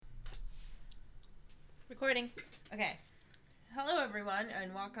Recording. Okay. Hello, everyone,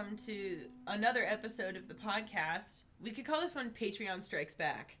 and welcome to another episode of the podcast. We could call this one Patreon Strikes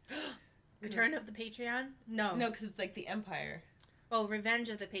Back. Return of the Patreon? No, because it's like the Empire. Oh, Revenge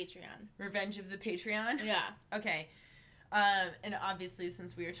of the Patreon. Revenge of the Patreon? Yeah. Okay. And obviously,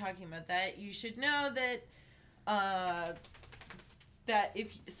 since we were talking about that, you should know that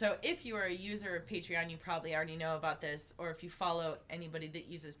if you are a user of Patreon, you probably already know about this, or if you follow anybody that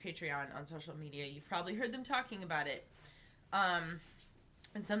uses Patreon on social media, you've probably heard them talking about it. And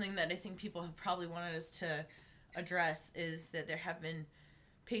something that I think people have probably wanted us to address is that there have been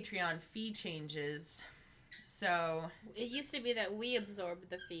Patreon fee changes. So it used to be that we absorbed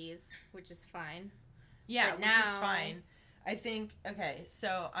the fees, which is fine. Yeah, which is fine. I think, okay,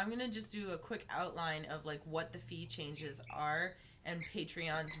 so I'm going to just do a quick outline of, like, what the fee changes are and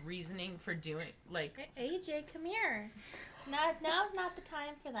Patreon's reasoning for doing, like... AJ, come here. Now's not the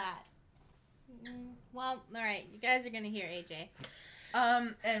time for that. Well, all right, you guys are going to hear AJ.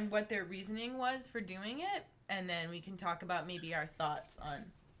 And what their reasoning was for doing it, and then we can talk about maybe our thoughts on...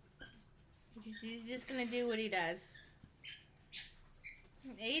 He's just going to do what he does.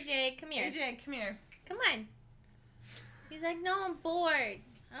 AJ, come here. AJ, come here. Come on. He's like, no, I'm bored.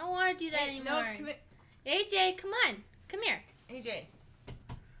 I don't want to do that anymore. No, come here. AJ, come on. Come here. AJ.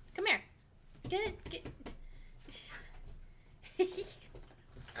 Come here. Get it.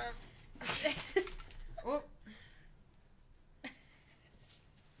 Oh.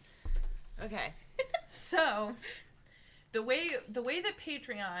 Okay. So, the way that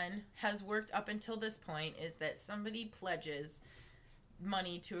Patreon has worked up until this point is that somebody pledges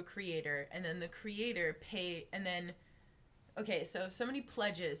money to a creator, and then the creator okay, so if somebody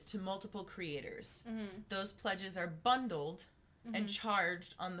pledges to multiple creators, those pledges are bundled and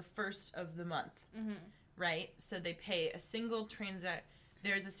charged on the first of the month, right? So they pay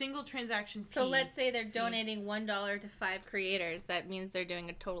there's a single transaction fee. So let's say they're donating $1 to 5 creators. That means they're doing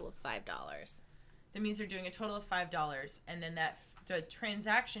a total of $5. That means they're doing a total of $5, and then the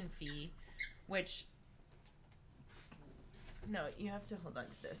transaction fee, which... No, you have to hold on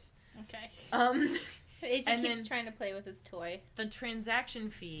to this. Okay. AJ keeps trying to play with his toy. The transaction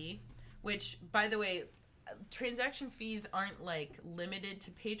fee, which, by the way, transaction fees aren't, like, limited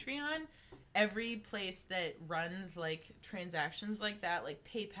to Patreon. Every place that runs, like, transactions like that, like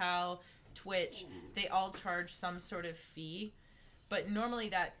PayPal, Twitch, they all charge some sort of fee. But normally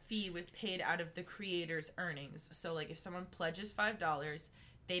that fee was paid out of the creator's earnings. So, like, if someone pledges $5,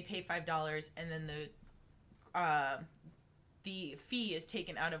 they pay $5, and then the fee is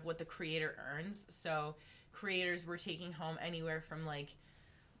taken out of what the creator earns. So creators were taking home anywhere from, like,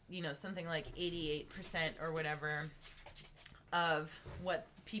 you know, something like 88% or whatever of what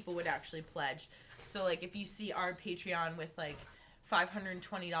people would actually pledge. So, like, if you see our Patreon with, like,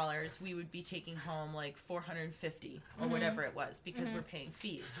 $520, we would be taking home, like, $450 or whatever it was, because we're paying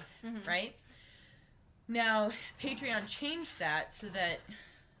fees, right? Now, Patreon changed that so that...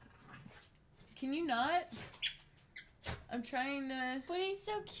 Can you not? I'm trying to... But he's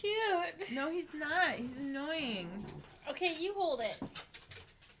so cute. No, he's not. He's annoying. Okay, you hold it.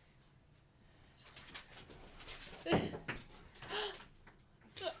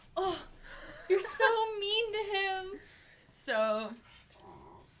 Oh, you're so mean to him. So,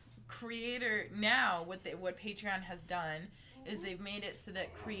 creator... Now, what Patreon has done is they've made it so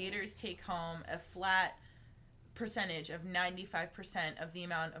that creators take home a flat percentage of 95% of the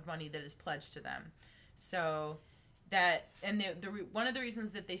amount of money that is pledged to them. So... That, and one of the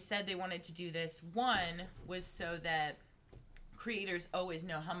reasons that they said they wanted to do this, one, was so that creators always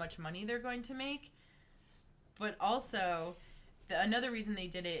know how much money they're going to make, but also, another reason they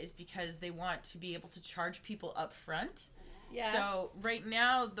did it is because they want to be able to charge people up front. Yeah. So, right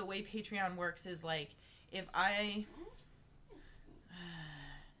now, the way Patreon works is, like, if I...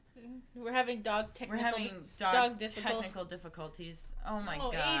 We're having dog technical difficulties. Oh, my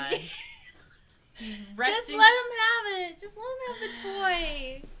God. AJ. He's resting. Just let him have it. Just let him have the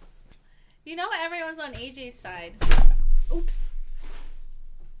toy. You know everyone's on AJ's side. Oops.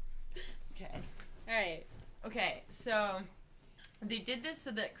 Okay. All right. Okay, so they did this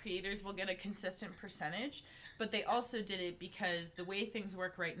so that creators will get a consistent percentage, but they also did it because the way things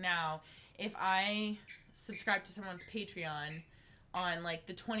work right now, if I subscribe to someone's Patreon on, like,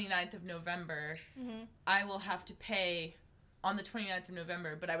 the 29th of November, I will have to pay... on the 29th of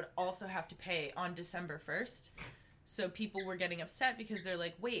November, but I would also have to pay on December 1st. So people were getting upset because they're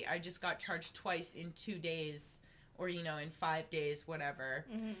like, wait, I just got charged twice in 2 days or, you know, in 5 days, whatever.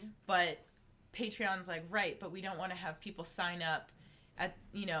 But Patreon's like, right, but we don't want to have people sign up at,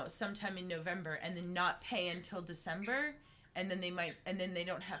 you know, sometime in November and then not pay until December. And then they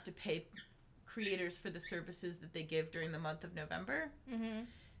don't have to pay creators for the services that they give during the month of November. Mm-hmm.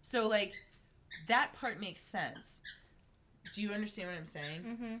 So, like, that part makes sense. Do you understand what I'm saying?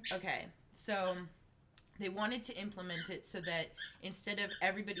 Mm-hmm. Okay. So, they wanted to implement it so that instead of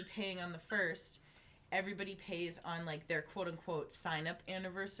everybody paying on the 1st, everybody pays on, like, their quote-unquote sign-up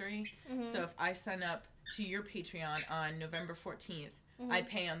anniversary. Mm-hmm. So, if I sign up to your Patreon on November 14th, Mm-hmm. I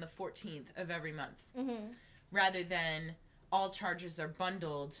pay on the 14th of every month. Mm-hmm. Rather than all charges are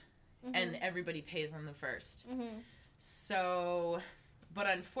bundled Mm-hmm. and everybody pays on the 1st. Mm-hmm. So, but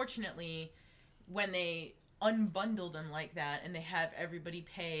unfortunately, when they unbundle them like that and they have everybody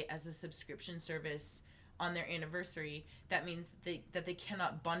pay as a subscription service on their anniversary, that means that they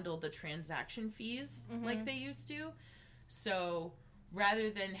cannot bundle the transaction fees Mm-hmm. like they used to. So, rather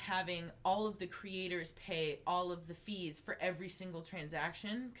than having all of the creators pay all of the fees for every single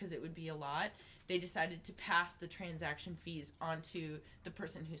transaction, because it would be a lot, they decided to pass the transaction fees onto the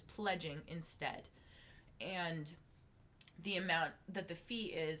person who's pledging instead. And the amount that the fee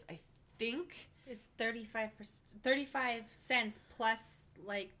is, I think, is 35 cents plus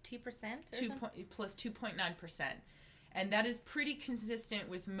like 2% plus 2.9%. And that is pretty consistent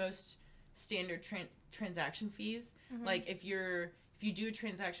with most standard transaction fees. Mm-hmm. Like if you do a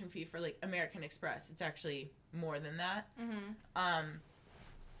transaction fee for like American Express, it's actually more than that. Mm-hmm.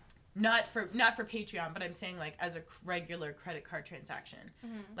 Not for Patreon, but I'm saying like as a regular credit card transaction.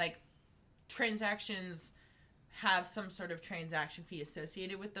 Mm-hmm. Like transactions have some sort of transaction fee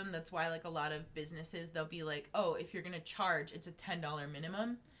associated with them. That's why like a lot of businesses, they'll be like, oh, if you're going to charge, it's a $10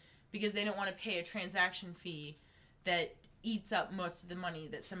 minimum, because they don't want to pay a transaction fee that eats up most of the money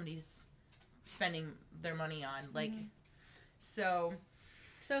that somebody's spending their money on. Like, Mm-hmm. So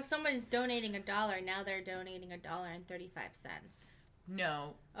if someone's donating $1, now they're donating $1.35.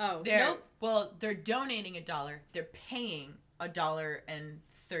 no. Oh, Nope. Well, they're donating $1. They're paying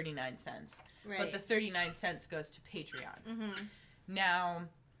 $1.39. Right. But the 39 cents goes to Patreon. Mm-hmm. Now,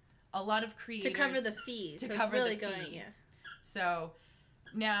 a lot of creators... To cover the fees. To so cover it's really the going, fee. yeah. So,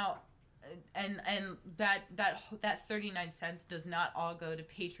 now, and that 39 cents does not all go to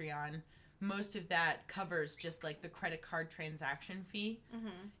Patreon. Most of that covers just, like, the credit card transaction fee.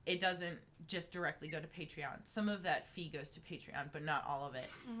 Mm-hmm. It doesn't just directly go to Patreon. Some of that fee goes to Patreon, but not all of it.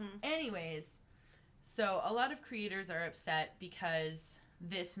 Mm-hmm. Anyways, so a lot of creators are upset because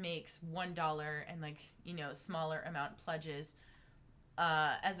this makes $1 and, like, you know, smaller amount pledges.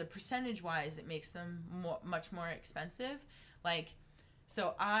 As a percentage wise, it makes them much more expensive. Like,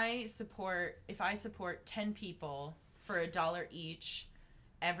 so if I support 10 people for $1 each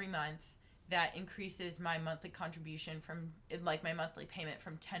every month, that increases my monthly contribution from, like, my monthly payment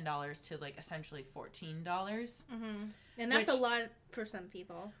from $10 to, like, essentially $14. Mm-hmm. And that's a lot for some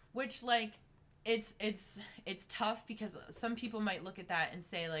people. Which, like, it's tough because some people might look at that and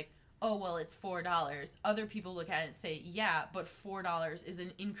say, like, oh, well, it's $4. Other people look at it and say, yeah, but $4 is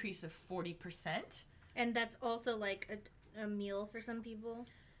an increase of 40%. And that's also, like, a meal for some people.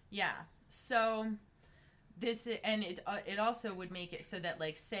 Yeah. So it also would make it so that,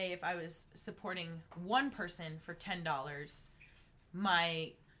 like, say if I was supporting one person for $10,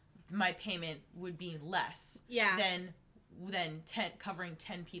 my payment would be less than covering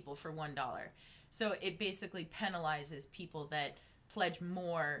 10 people for $1. So it basically penalizes people that pledge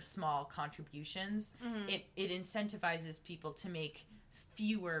more small contributions. Mm-hmm. It incentivizes people to make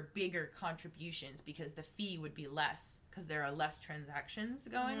fewer bigger contributions because the fee would be less because there are less transactions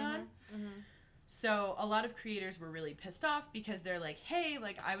going Mm-hmm. on. Mm-hmm. So a lot of creators were really pissed off because they're like, hey,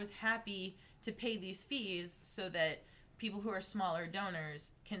 like, I was happy to pay these fees so that people who are smaller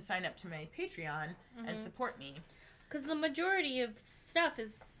donors can sign up to my Patreon and Mm-hmm. support me. Because the majority of stuff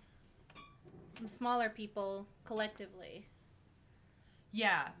is from smaller people collectively.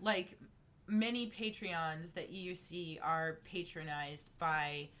 Yeah, like, many Patreons that you see are patronized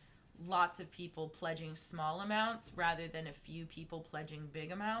by lots of people pledging small amounts rather than a few people pledging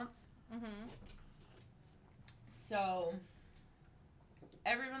big amounts. Mm-hmm. So,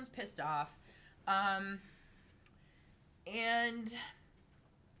 everyone's pissed off. And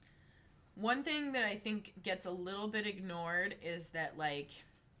one thing that I think gets a little bit ignored is that, like,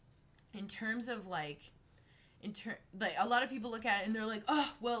 in terms of, like, a lot of people look at it and they're like, oh,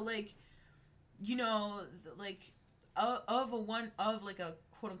 well, like, you know, like, of a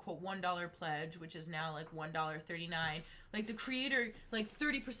quote-unquote $1 pledge, which is now, like, $1.39, like, the creator, like,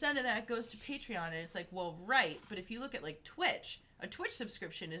 30% of that goes to Patreon, and it's like, well, right, but if you look at, like, Twitch, a Twitch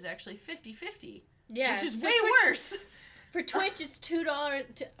subscription is actually 50-50, yeah, which is way worse. For Twitch, it's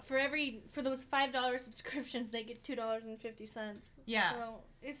 $2 for those $5 subscriptions. They get $2.50. Yeah,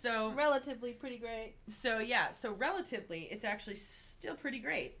 it's relatively pretty great. So relatively, it's actually still pretty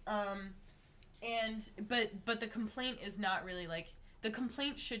great. But the complaint is not really like, the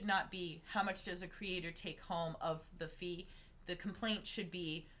complaint should not be how much does a creator take home of the fee. The complaint should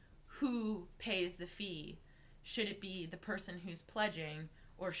be who pays the fee. Should it be the person who's pledging,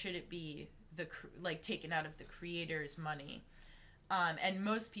 or should it be taken out of the creator's money? And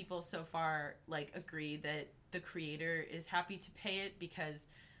most people so far like agree that the creator is happy to pay it, because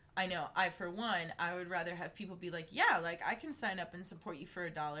I know for one, I would rather have people be like, yeah, like I can sign up and support you for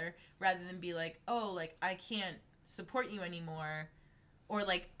 $1, rather than be like, oh, like I can't support you anymore, or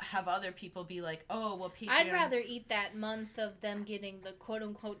like have other people be like, oh, well, Patreon. I'd rather eat that month of them getting the quote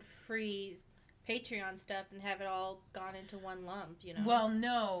unquote free Patreon stuff and have it all gone into one lump, you know? Well,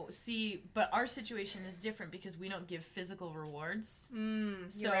 no, see, but our situation is different because we don't give physical rewards.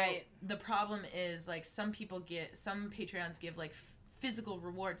 You're right. The problem is like some Patreons give like physical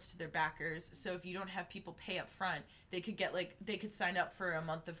rewards to their backers. So if you don't have people pay up front, they could sign up for a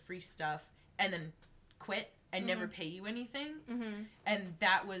month of free stuff and then quit and never pay you anything. And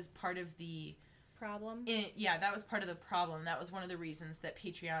that was part of the problem. That was part of the problem. That was one of the reasons that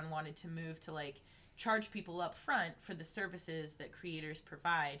Patreon wanted to move to like charge people up front for the services that creators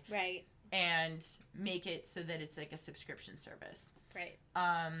provide. Right. And make it so that it's like a subscription service. Right.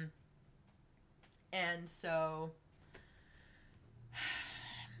 And so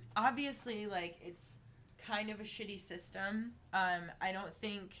obviously like it's kind of a shitty system. I don't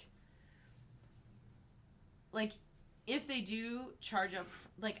think like if they do charge up,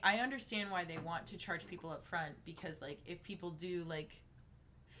 like I understand why they want to charge people up front, because like if people do like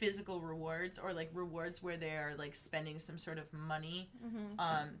physical rewards or like rewards where they are like spending some sort of money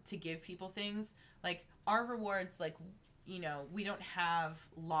to give people things, like our rewards, like, you know, we don't have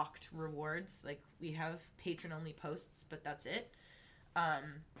locked rewards. Like we have patron only posts, but that's it.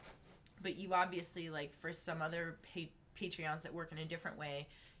 But you obviously, like for some other Patreons that work in a different way,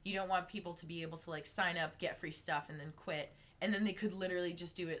 you don't want people to be able to like sign up, get free stuff, and then quit, and then they could literally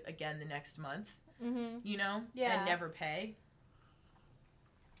just do it again the next month, you know, and never pay.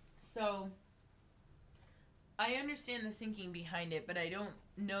 So I understand the thinking behind it, but I don't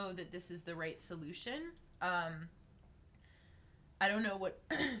know that this is the right solution. I don't know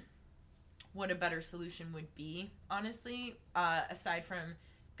what a better solution would be, honestly, aside from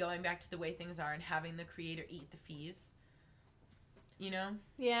going back to the way things are and having the creator eat the fees. You know?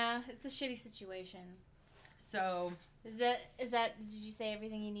 Yeah, it's a shitty situation. So Is that did you say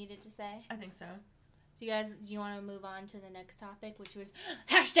everything you needed to say? I think so. Do you want to move on to the next topic, which was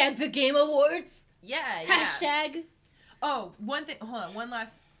hashtag the Game Awards? Yeah. Hashtag. Oh, one thing. Hold on. One other.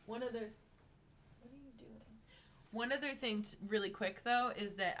 What are you doing? One other thing, really quick though,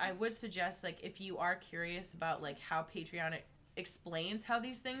 is that I would suggest, like, if you are curious about like how Patreon explains how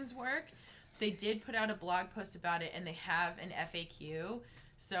these things work, they did put out a blog post about it, and they have an FAQ.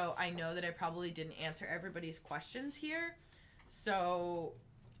 So I know that I probably didn't answer everybody's questions here. So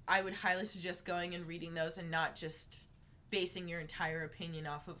I would highly suggest going and reading those and not just basing your entire opinion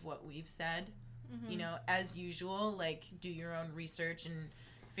off of what we've said. You know, as usual, like, do your own research and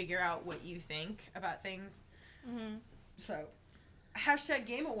figure out what you think about things. So, hashtag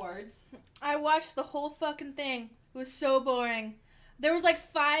Game Awards. I watched the whole fucking thing. It was so boring. There was like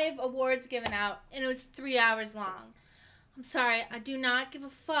 5 awards given out, and it was 3 hours long. I'm sorry, I do not give a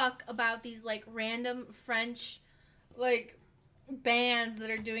fuck about these like random French like bands that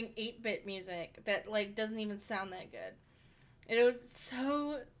are doing 8-bit music that like doesn't even sound that good. And it was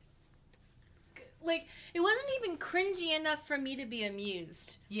so like it wasn't even cringy enough for me to be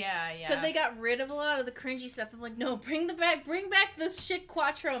amused. Yeah. Because they got rid of a lot of the cringy stuff. I'm like, no, bring back the shit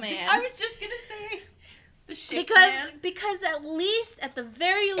Quattro Man. I was just gonna say. Because at the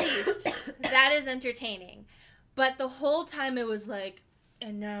very least, that is entertaining. But the whole time it was like,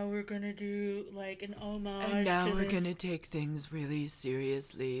 and now we're gonna do like an homage. And now we're gonna take things really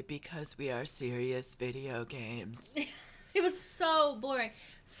seriously because we are serious video games. It was so boring.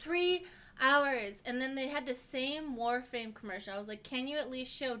 3 hours, and then they had the same Warframe commercial. I was like, can you at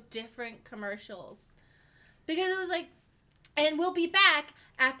least show different commercials? Because it was like, and we'll be back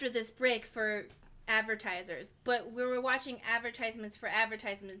after this break for advertisers, but we were watching advertisements for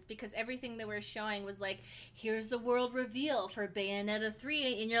advertisements because everything they were showing was like, here's the world reveal for Bayonetta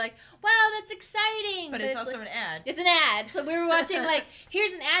 3, and you're like, wow, that's exciting, but it's also like, an ad. It's an ad. So we were watching like,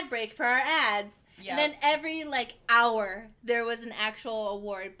 here's an ad break for our ads. Yep. And then every like hour there was an actual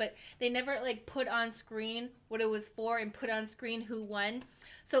award, but they never like put on screen what it was for and put on screen who won.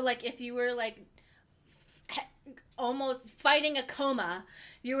 So like if you were like almost fighting a coma,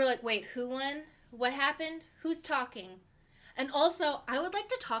 you were like, wait, who won? What happened? Who's talking? And also, I would like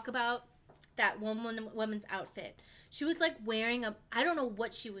to talk about that woman's outfit. She was like wearing I don't know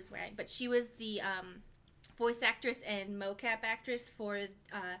what she was wearing, but she was the voice actress and mocap actress for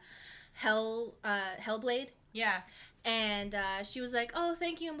Hellblade. Yeah. And she was like, oh,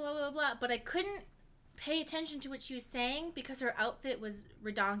 thank you, and blah, blah, blah. But I couldn't pay attention to what she was saying because her outfit was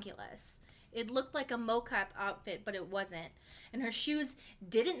redonkulous. It looked like a mocap outfit, but it wasn't. And her shoes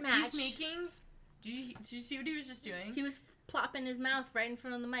didn't match. He's making... Did you see what he was just doing? He was plopping his mouth right in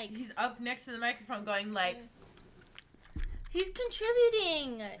front of the mic. He's up next to the microphone going like... He's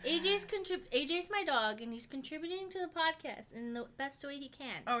contributing. AJ's my dog, and he's contributing to the podcast in the best way he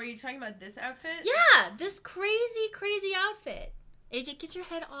can. Oh, are you talking about this outfit? Yeah, this crazy, crazy outfit. AJ, get your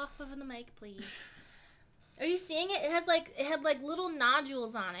head off of the mic, please. Are you seeing it? It had like little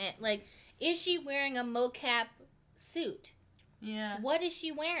nodules on it. Like, is she wearing a mocap suit? Yeah. What is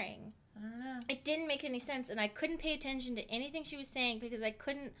she wearing? I don't know. It didn't make any sense, and I couldn't pay attention to anything she was saying because I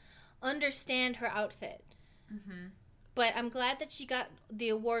couldn't understand her outfit. Mm-hmm. But I'm glad that she got the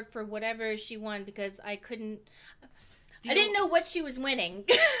award for whatever she won because I couldn't... I didn't know what she was winning.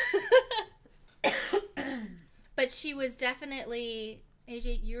 But she was definitely...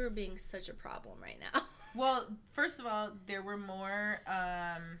 AJ, you're being such a problem right now. Well, first of all, there were more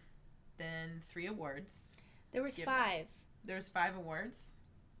than 3 awards. There was 5. There's 5 awards.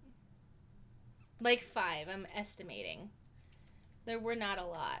 Like 5, I'm estimating. There were not a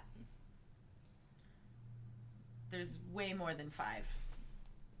lot. There's way more than 5.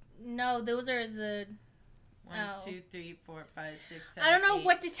 No, those are the... 1, 2, 3, 4, 5, 6, 7, I don't know 8,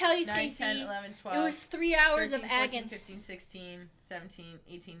 what to tell you, 9, Stacey. 10, 11, 12. It was 3 hours 13, of 14, agony. 15, 16, 17,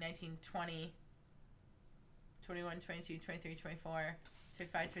 18, 19, 20, 21, 22, 23, 24,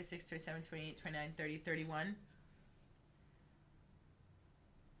 25, 26, 27, 28, 29, 30, 31.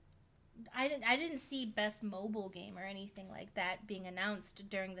 I didn't see best mobile game or anything like that being announced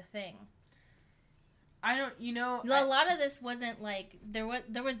during the thing. I don't, you know... A lot of this wasn't like... There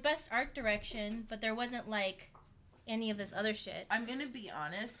was best art direction, but there wasn't like any of this other shit. I'm gonna be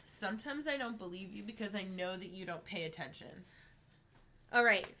honest. Sometimes I don't believe you because I know that you don't pay attention. All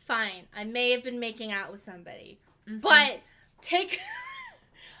right, fine. I may have been making out with somebody. Mm-hmm. But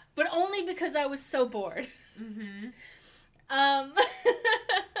but only because I was so bored. Mm-hmm.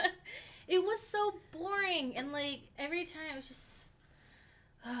 It was so boring, and like every time it was just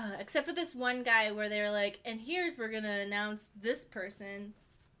except for this one guy where they were like, and we're gonna announce this person,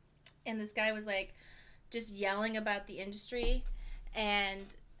 and this guy was like just yelling about the industry, and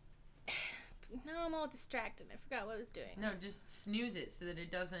now I'm all distracted. I forgot what I was doing. No, just snooze it so that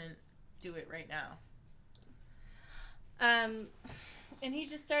it doesn't do it right now. And he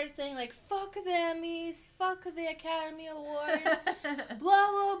just started saying, like, fuck the Emmys, fuck the Academy Awards, blah,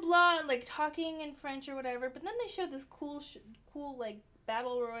 blah, blah, and, like, talking in French or whatever. But then they showed this cool, like,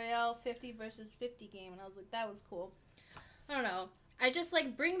 Battle Royale 50 versus 50 game, and I was like, that was cool. I don't know. I just,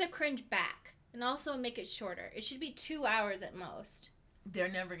 like, bring the cringe back, and also make it shorter. It should be 2 hours at most.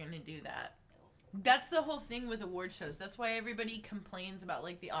 They're never going to do that. That's the whole thing with award shows. That's why everybody complains about,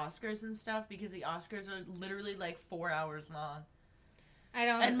 like, the Oscars and stuff, because the Oscars are literally, like, 4 hours long.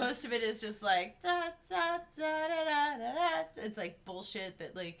 And most of it is just like da, da, da, da, da, da. It's like bullshit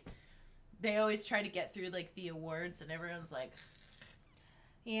that like they always try to get through like the awards and everyone's like,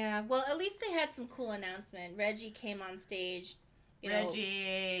 yeah. Well, at least they had some cool announcement. Reggie came on stage,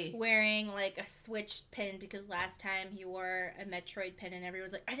 Reggie wearing like a Switch pin because last time he wore a Metroid pin and everyone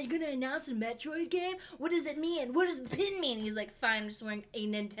was like, "Are they gonna announce a Metroid game? What does it mean? What does the pin mean?" He's like, "Fine, I'm just wearing a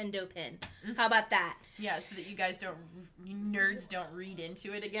Nintendo pin. How about that?" Yeah, so that you nerds don't read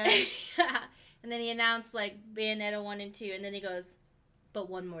into it again. And then he announced like Bayonetta 1 and 2, and then he goes, "But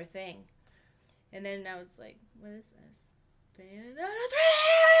one more thing." And then I was like, "What is this? Bayonetta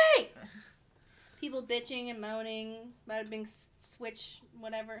 3!" People bitching and moaning about it being Switch,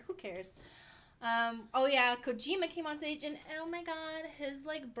 whatever. Who cares? Oh yeah, Kojima came on stage, and oh my god, his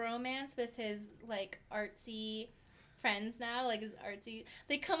like bromance with his like artsy friends now, like his artsy,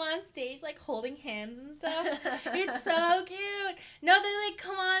 they come on stage like holding hands and stuff. It's so cute. No, they like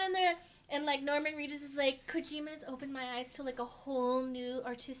come on and like Norman Reedus is like, Kojima's opened my eyes to like a whole new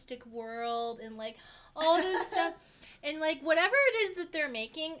artistic world and like all this stuff. And like whatever it is that they're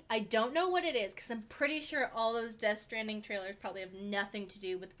making, I don't know what it is because I'm pretty sure all those Death Stranding trailers probably have nothing to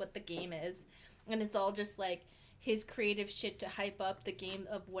do with what the game is, and it's all just like his creative shit to hype up the game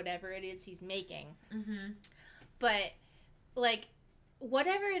of whatever it is he's making. Mm-hmm. But, like,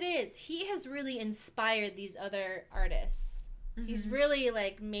 whatever it is, he has really inspired these other artists. Mm-hmm. He's really,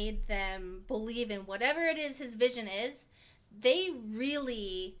 like, made them believe in whatever it is his vision is. They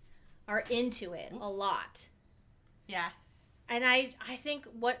really are into it a lot. Yeah. And I think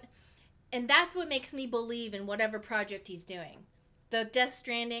And that's what makes me believe in whatever project he's doing. The Death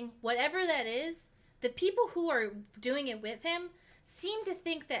Stranding, whatever that is, the people who are doing it with him seem to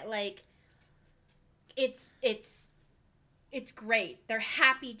think that, like, it's great. They're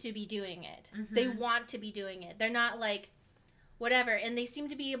happy to be doing it. Mm-hmm. They want to be doing it. They're not like, whatever. And they seem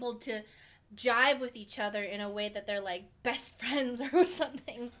to be able to jive with each other in a way that they're, like, best friends or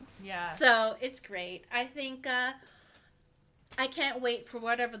something. Yeah. So, it's great. I think, I can't wait for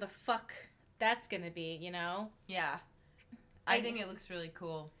whatever the fuck that's gonna be, you know? Yeah. I think it looks really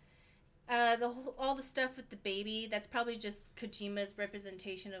cool. All the stuff with the baby, that's probably just Kojima's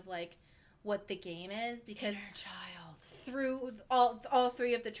representation of, like, what the game is, because Inner child. through all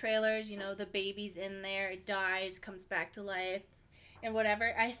three of the trailers, you know, the baby's in there, it dies, comes back to life, and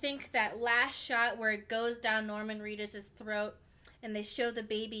whatever. I think that last shot where it goes down Norman Reedus' throat, and they show the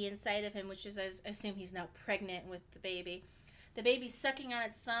baby inside of him, which is, I assume he's now pregnant with the baby. The baby's sucking on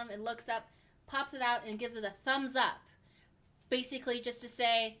its thumb, it looks up, pops it out, and gives it a thumbs up. Basically just to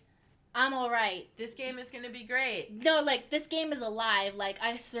say, I'm alright. This game is going to be great. No, like, this game is alive. Like,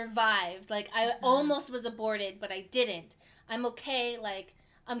 I survived. Like, I almost was aborted, but I didn't. I'm okay. Like,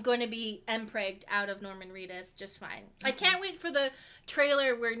 I'm going to be empregged out of Norman Reedus just fine. I can't wait for the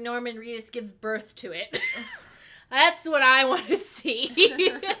trailer where Norman Reedus gives birth to it. That's what I want to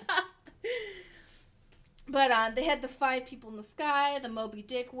see. But they had the 5 people in the sky, the Moby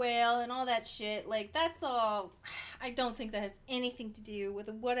Dick whale, and all that shit. Like, that's all. I don't think that has anything to do with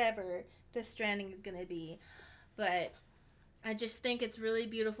whatever Death Stranding is going to be. But I just think it's really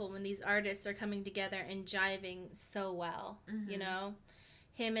beautiful when these artists are coming together and jiving so well. Mm-hmm. You know?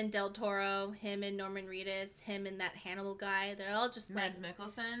 Him and Del Toro, him and Norman Reedus, him and that Hannibal guy. They're all just Mads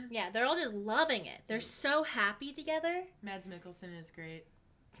Mikkelsen. Yeah, they're all just loving it. They're so happy together. Mads Mikkelsen is great.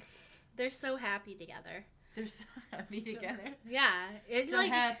 They're so happy together. They're so happy together. Yeah, it's So like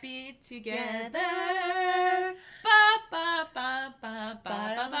happy together. Ba ba ba ba ba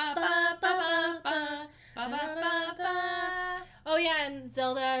ba ba ba ba ba ba ba. Oh yeah, and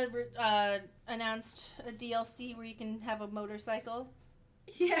Zelda announced a DLC where you can have a motorcycle,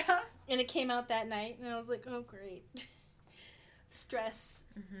 Yeah. and it came out that night, and I was like, oh great, stress.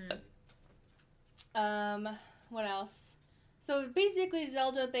 Mm-hmm. What else? So basically,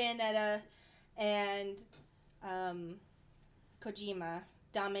 Zelda, Bayonetta, and Kojima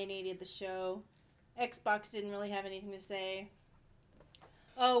dominated the show. Xbox didn't really have anything to say.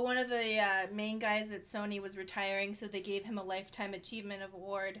 Oh, one of the main guys at Sony was retiring, so they gave him a Lifetime Achievement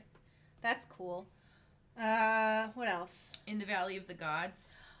Award. That's cool. What else? In the Valley of the Gods.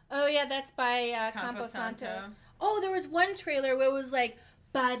 Oh, yeah, that's by Campo Santo. Oh, there was one trailer where it was like,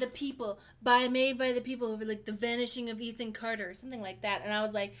 by the people, made by the people, over like the vanishing of Ethan Carter, or something like that. And I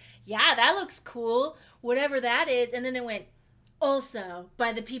was like, yeah, that looks cool, whatever that is. And then it went, also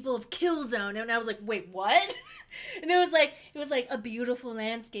by the people of Killzone. And I was like, wait, what? And it was like a beautiful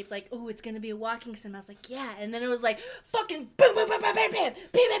landscape, like, oh, it's gonna be a walking sim. I was like, yeah. And then it was like, fucking boom, boom, boom, boom, bam, bam, bam,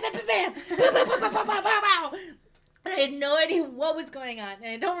 bam, bam, bam, boom, boom, boom, boom, boom, boom, boom. And I had no idea what was going on. And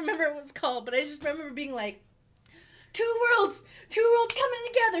I don't remember what it was called, but I just remember being like, Two worlds coming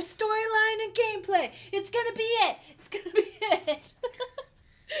together, storyline and gameplay. It's gonna be it.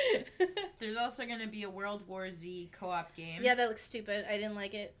 There's also going to be a World War Z co-op game. Yeah, that looks stupid. I didn't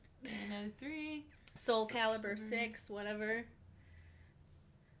like it. Another 3. Soul Calibur 6, whatever.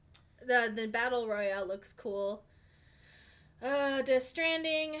 The Battle Royale looks cool. Death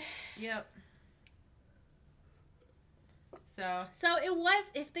Stranding. Yep. So it was,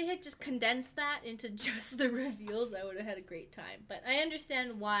 if they had just condensed that into just the reveals, I would have had a great time. But I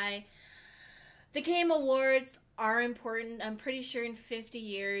understand why the Game Awards are important. I'm pretty sure in 50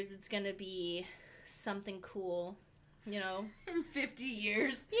 years it's going to be something cool, you know? in 50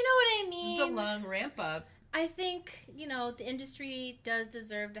 years. You know what I mean? It's a long ramp up. I think, you know, the industry does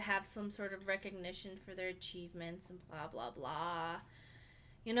deserve to have some sort of recognition for their achievements and blah, blah, blah.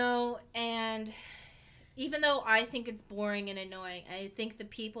 You know, and even though I think it's boring and annoying, I think the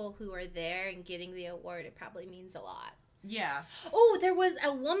people who are there and getting the award, it probably means a lot. Yeah. Oh, there was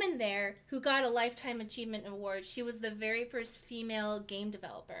a woman there who got a Lifetime Achievement Award. She was the very first female game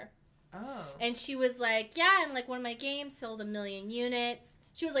developer. Oh. And she was like, yeah, and like one of my games sold 1 million units.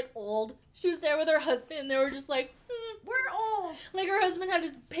 She was like old. She was there with her husband, and they were just like, we're old. Like her husband had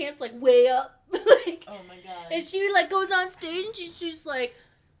his pants like way up. Like, oh my god. And she like goes on stage and she's just like,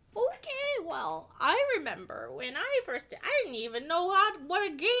 okay, well, I remember when I first I didn't even know what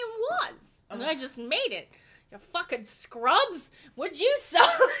a game was. And I just made it. You fucking scrubs. What'd you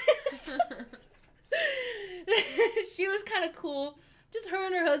sell? She was kind of cool. Just her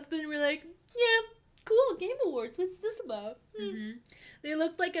and her husband were like, yeah, cool, Game Awards. What's this about? Mm-hmm. They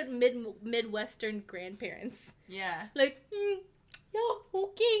looked like a Midwestern grandparents. Yeah. Like, yeah,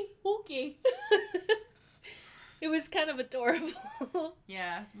 okay. It was kind of adorable.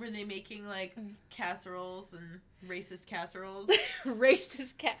 Yeah. Were they making, like, casseroles and racist casseroles?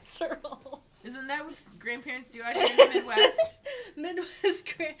 Racist casserole. Isn't that what grandparents do out here in the Midwest?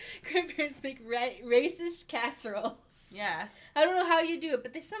 Midwest grandparents make racist casseroles. Yeah. I don't know how you do it,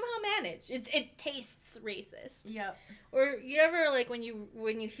 but they somehow manage. It tastes racist. Yep. Or you ever, like, when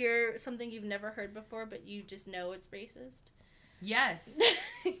you hear something you've never heard before, but you just know it's racist? Yes.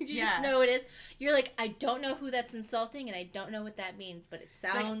 You just know it is. You're like, I don't know who that's insulting, and I don't know what that means, but it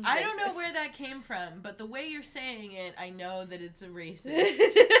sounds like, racist. I don't know where that came from, but the way you're saying it, I know that it's a racist.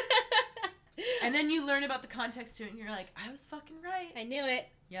 And then you learn about the context to it, and you're like, I was fucking right. I knew it.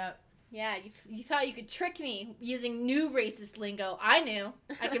 Yep. Yeah, you thought you could trick me using new racist lingo. I knew.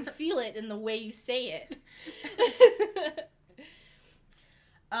 I can feel it in the way you say it.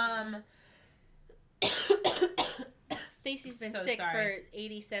 Stacy's been sick for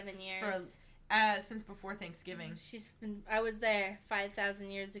 87 years. Since before Thanksgiving. I was there 5,000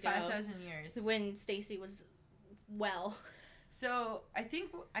 years ago. 5,000 years. When Stacy was well. So, I can't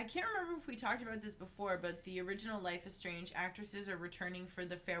remember if we talked about this before, but the original Life is Strange actresses are returning for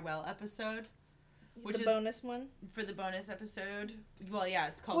the farewell episode. The bonus one? For the bonus episode. Well, yeah,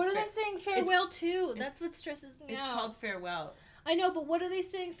 it's called... What are they saying farewell to? That's what stresses me out. It's called Farewell. I know, but what are they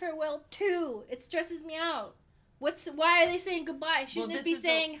saying farewell to? It stresses me out. Why are they saying goodbye? Shouldn't it be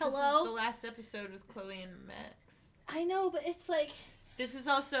saying hello? This is the last episode with Chloe and Max. I know, but it's like... This is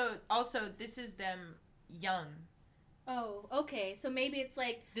this is them young. Oh, okay. So maybe it's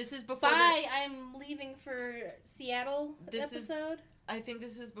like... This is before... Bye, I'm leaving for Seattle episode? I think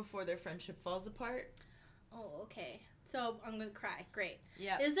this is before their friendship falls apart. Oh, okay. So I'm going to cry. Great.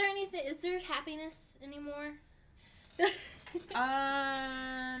 Yeah. Is there happiness anymore?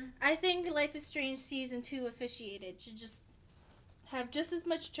 I think Life is Strange Season 2 officiated should just have just as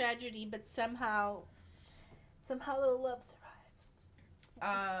much tragedy, but somehow the love survives.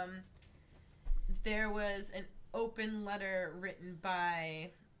 There was an open letter written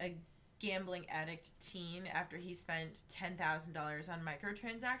by a gambling addict teen after he spent $10,000 on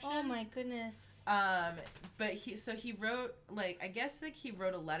microtransactions. Oh my goodness. But he wrote, like, I guess, like, he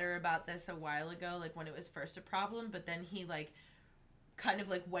wrote a letter about this a while ago, like, when it was first a problem, but then he, like, kind of,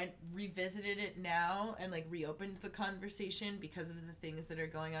 like, revisited it now and, like, reopened the conversation because of the things that are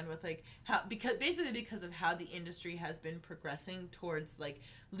going on with, like, because of how the industry has been progressing towards, like,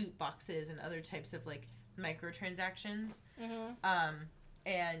 loot boxes and other types of, like, microtransactions. Mm-hmm.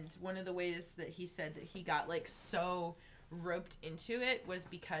 And one of the ways that he said that he got, like, so roped into it was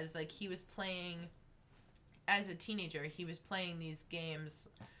because, like, he was playing, as a teenager, he was playing these games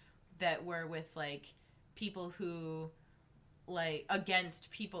that were with, like, people who, like,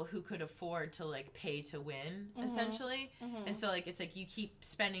 against people who could afford to, like, pay to win, essentially. Mm-hmm. And so, like, it's like you keep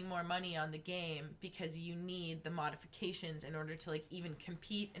spending more money on the game because you need the modifications in order to, like, even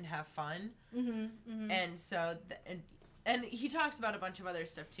compete and have fun. Mm-hmm. Mm-hmm. And so... And he talks about a bunch of other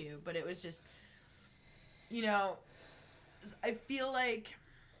stuff, too. But it was just, you know, I feel like,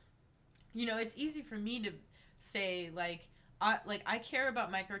 you know, it's easy for me to say, like, I care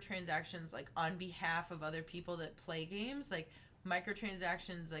about microtransactions, like, on behalf of other people that play games. Like,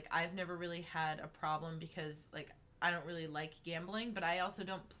 microtransactions, like, I've never really had a problem because, like, I don't really like gambling. But I also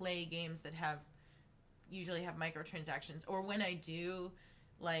don't play games that usually have microtransactions. Or when I do,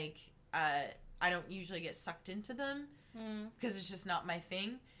 like, I don't usually get sucked into them. Because it's just not my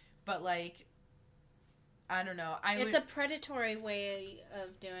thing. But, like, I don't know. It's a predatory way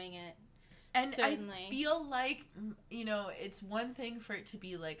of doing it. And certainly. I feel like, you know, it's one thing for it to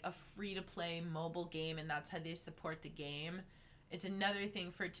be, like, a free-to-play mobile game, and that's how they support the game. It's another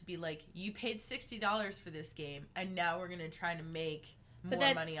thing for it to be, like, you paid $60 for this game, and now we're going to try to make more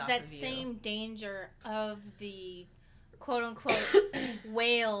money off of you. That same danger of the quote-unquote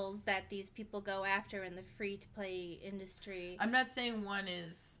whales that these people go after in the free-to-play industry. I'm not saying one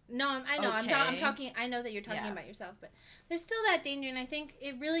is... No, I know. Okay. I'm talking... I know that you're talking about yourself, but there's still that danger, and I think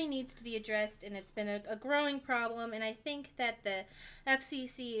it really needs to be addressed, and it's been a growing problem, and I think that the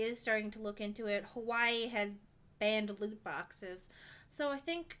FCC is starting to look into it. Hawaii has banned loot boxes, so I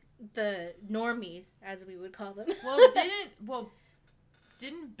think the normies, as we would call them...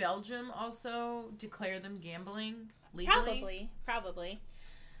 Didn't Belgium also declare them gambling legally? Probably.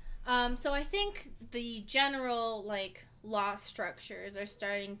 So I think the general, like, law structures are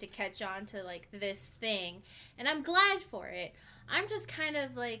starting to catch on to, like, this thing. And I'm glad for it. I'm just kind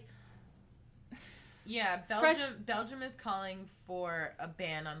of, like... Yeah, Belgium is calling for a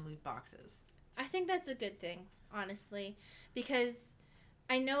ban on loot boxes. I think that's a good thing, honestly. Because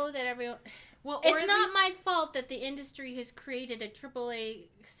I know that everyone. Well, or It's at not least- my fault that the industry has created a AAA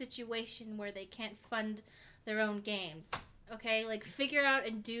situation where they can't fund their own games. Okay, like figure out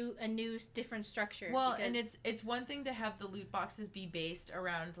and do a new, different structure. Well, because- and it's one thing to have the loot boxes be based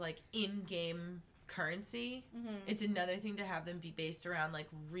around like in-game currency. Mhm. It's another thing to have them be based around like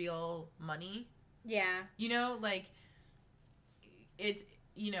real money. Yeah. You know, like it's,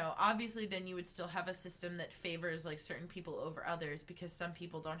 you know, obviously then you would still have a system that favors like certain people over others because some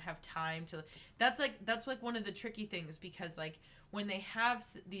people don't have time to. That's like one of the tricky things because like when they have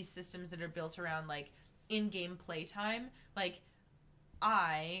these systems that are built around like in-game playtime, like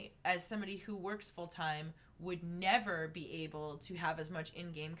I, as somebody who works full-time, would never be able to have as much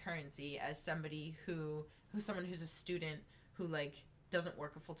in-game currency as somebody someone who's a student who like doesn't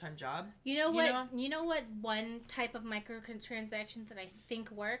work a full-time job. You know what one type of microtransaction that I think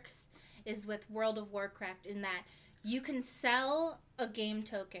works is with World of Warcraft, in that you can sell a game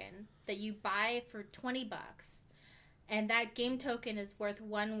token that you buy for $20, and that game token is worth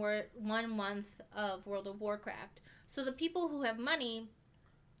 1 month of World of Warcraft. So the people who have money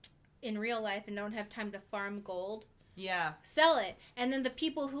in real life and don't have time to farm gold, Yeah. sell it. And then the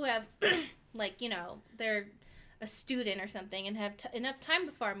people who have, like, you know, they're a student or something and have enough time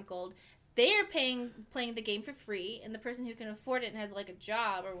to farm gold, they are playing the game for free, and the person who can afford it and has, like, a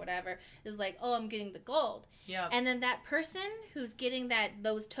job or whatever is like, oh, I'm getting the gold. Yeah. And then that person who's getting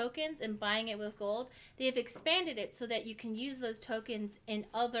those tokens and buying it with gold, they've expanded it so that you can use those tokens in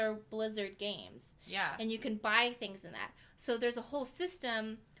other Blizzard games. Yeah. And you can buy things in that. So there's a whole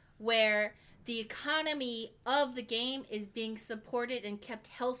system where the economy of the game is being supported and kept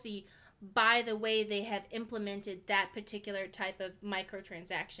healthy by the way they have implemented that particular type of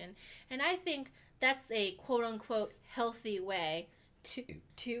microtransaction. And I think that's a quote-unquote healthy way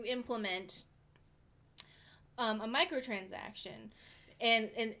to implement a microtransaction,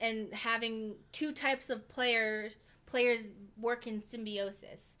 and having two types of players work in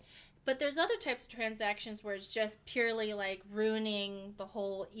symbiosis. But there's other types of transactions where it's just purely like ruining the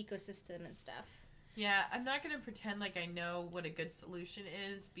whole ecosystem and stuff. Yeah, I'm not going to pretend like I know what a good solution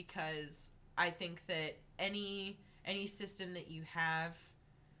is, because I think that any system that you have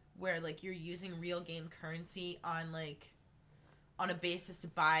where like you're using real game currency on a basis to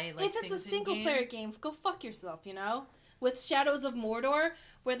buy like if it's a things single in-game, player game, go fuck yourself, you know? With Shadows of Mordor,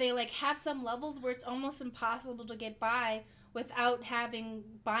 where they like have some levels where it's almost impossible to get by without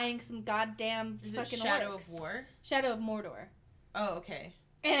buying some goddamn is it fucking Shadow orcs. of War? Shadow of Mordor. Oh, okay.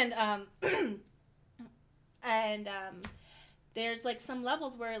 And there's like some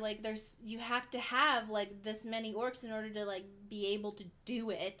levels where like you have to have like this many orcs in order to like be able to do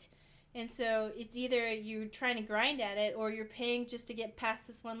it. And so it's either you're trying to grind at it or you're paying just to get past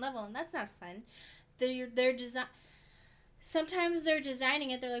this one level, and that's not fun. Sometimes they're designing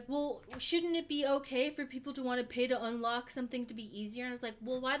it. They're like, well, shouldn't it be okay for people to want to pay to unlock something to be easier? And I was like,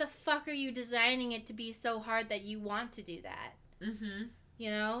 well, why the fuck are you designing it to be so hard that you want to do that? Mm-hmm. You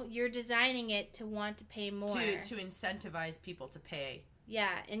know, you're designing it to want to pay more. To incentivize people to pay.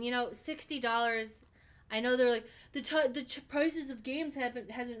 Yeah, and you know, $60. I know they're like the prices of games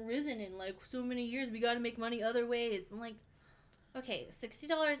hasn't risen in like so many years. We got to make money other ways. I'm like, okay,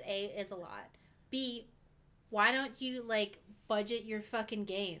 $60 A is a lot. B, why don't you like budget your fucking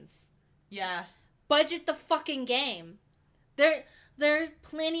gains? Yeah. Budget the fucking game. There's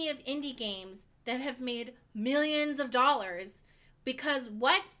plenty of indie games that have made millions of dollars because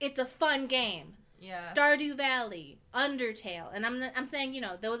what? It's a fun game. Yeah. Stardew Valley, Undertale, and I'm saying, you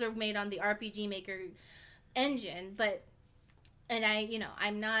know, those are made on the RPG Maker engine, but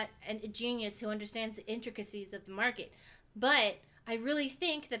I'm not a genius who understands the intricacies of the market, but I really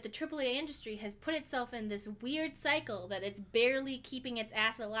think that the AAA industry has put itself in this weird cycle that it's barely keeping its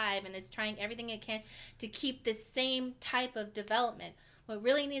ass alive and is trying everything it can to keep the same type of development. What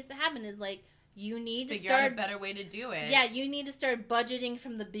really needs to happen is like you need to figure out a better way to do it. Yeah, you need to start budgeting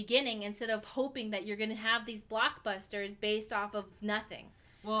from the beginning instead of hoping that you're going to have these blockbusters based off of nothing.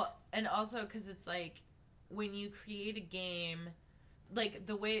 Well, and also because it's like when you create a game, like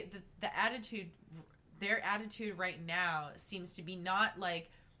the way the attitude, their attitude right now seems to be not like,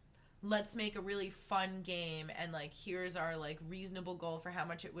 let's make a really fun game and like here's our like reasonable goal for how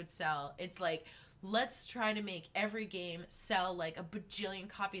much it would sell. It's like, let's try to make every game sell like a bajillion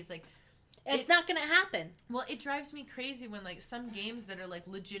copies. Like, it's not gonna happen. Well, it drives me crazy when like some games that are like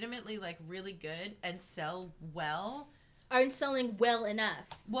legitimately like really good and sell well aren't selling well enough.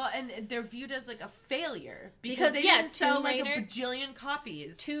 Well, and they're viewed as like a failure because they didn't sell like a bajillion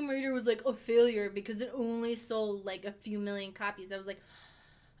copies. Tomb Raider was like a failure because it only sold like a few million copies. I was like,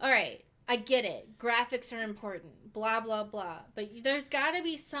 all right, I get it. Graphics are important. Blah, blah, blah. But there's got to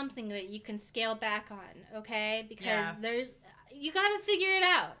be something that you can scale back on, okay? Because you got to figure it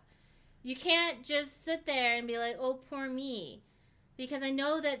out. You can't just sit there and be like, oh, poor me. Because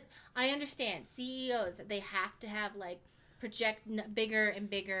I understand CEOs, they have to have, like, project bigger and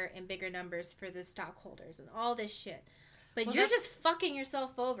bigger and bigger numbers for the stockholders and all this shit. But you're just fucking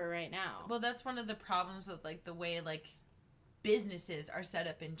yourself over right now. Well, that's one of the problems with, like, the way, like, businesses are set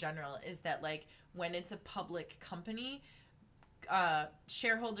up in general is that, like, when it's a public company,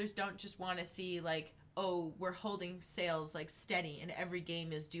 shareholders don't just want to see, like, oh, we're holding sales, like, steady and every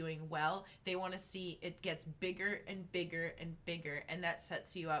game is doing well. They want to see it gets bigger and bigger and bigger, and that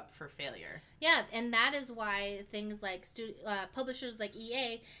sets you up for failure. Yeah, and that is why things like publishers like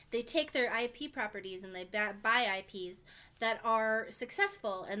EA, they take their IP properties and they buy IPs that are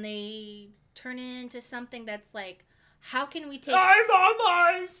successful, and they turn it into something that's like, how can we take... I'm a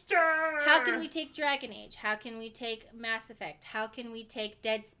monster! How can we take Dragon Age? How can we take Mass Effect? How can we take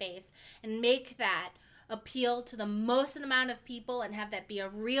Dead Space and make that appeal to the most amount of people and have that be a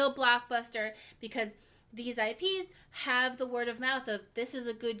real blockbuster? Because these IPs have the word of mouth of, this is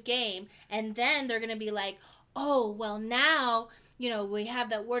a good game. And then they're going to be like, oh, well, now... we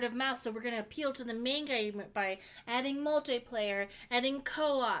have that word of mouth, so we're going to appeal to the main game by adding multiplayer, adding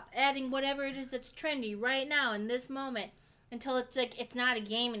co-op, adding whatever it is that's trendy right now in this moment, until it's like, it's not a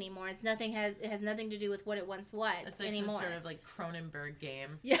game anymore. It has nothing to do with what it once was it's like anymore. Some sort of, like, Cronenberg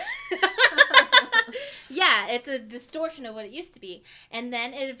game. Yeah. Yeah, it's a distortion of what it used to be. And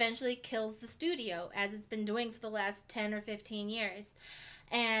then it eventually kills the studio, as it's been doing for the last 10 or 15 years.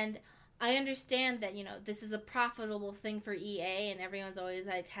 And I understand that, this is a profitable thing for EA, and everyone's always,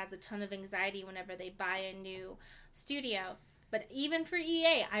 like, has a ton of anxiety whenever they buy a new studio. But even for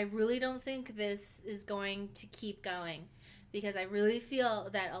EA, I really don't think this is going to keep going, because I really feel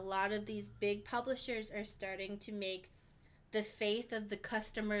that a lot of these big publishers are starting to make the faith of the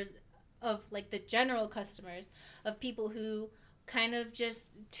customers, of, like, the general customers, of people who kind of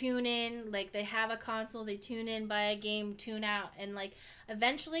just tune in, like, they have a console, they tune in, buy a game, tune out, and, like,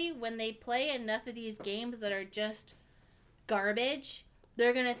 eventually when they play enough of these games that are just garbage,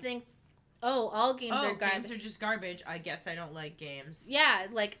 they're gonna think, oh, all games are garbage. Games are just garbage. I guess I don't like games. Yeah,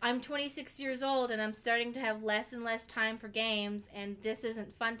 like, I'm 26 years old and I'm starting to have less and less time for games, and this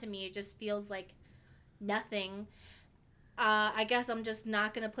isn't fun to me. It just feels like nothing. I guess I'm just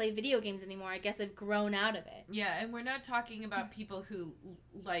not going to play video games anymore. I guess I've grown out of it. Yeah, and we're not talking about people who,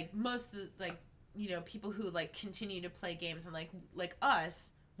 like, most of the, like, people who, like, continue to play games, and, like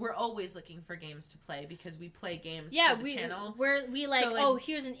us, we're always looking for games to play because we play games for the channel. We like, so, like, oh,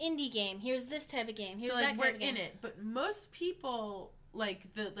 here's an indie game. Here's this type of game. Here's that we're type of game. in it. But most people,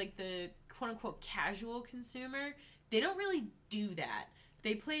 like the quote-unquote casual consumer, they don't really do that.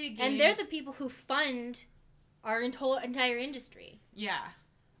 They play a game. And they're the people who fund our entire industry. Yeah.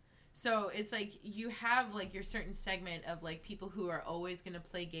 So it's like you have, like, your certain segment of, like, people who are always going to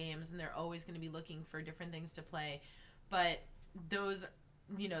play games and they're always going to be looking for different things to play. But those,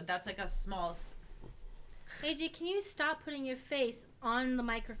 that's like a small... AJ, can you stop putting your face on the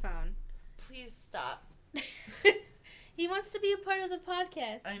microphone? Please stop. He wants to be a part of the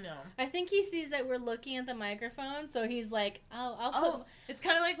podcast. I know. I think he sees that we're looking at the microphone, so he's like, oh, it's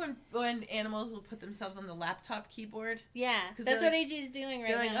kind of like when animals will put themselves on the laptop keyboard. Yeah, that's what AJ's doing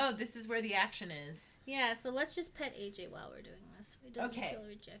right now. They're like, oh, this is where the action is. Yeah, so let's just pet AJ while we're doing this so he doesn't feel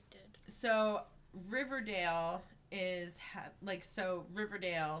rejected. So Riverdale is,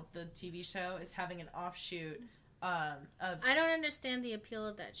 Riverdale, the TV show, is having an offshoot of... I don't understand the appeal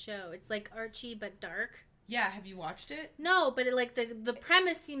of that show. It's like Archie, but dark. Yeah, have you watched it? No, but the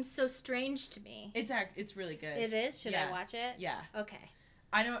premise seems so strange to me. It's really good. It is? Should I watch it? Yeah. Okay.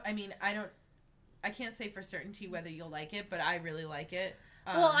 I can't say for certainty whether you'll like it, but I really like it.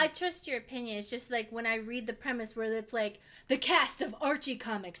 Well, I trust your opinion. It's just like when I read the premise where it's like the cast of Archie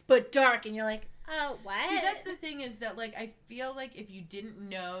comics, but dark, and you're like, oh, what? See, that's the thing is that, like, I feel like if you didn't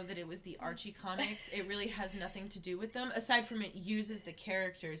know that it was the Archie comics, it really has nothing to do with them, aside from it uses the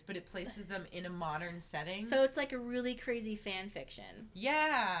characters, but it places them in a modern setting. So it's like a really crazy fan fiction.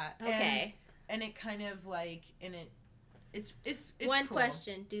 Yeah. Okay. And it kind of, like, it's One cool.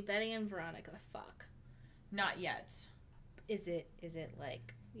 question, do Betty and Veronica fuck? Not yet. Is it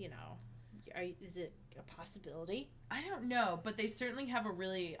like, is it a possibility? I don't know, but they certainly have a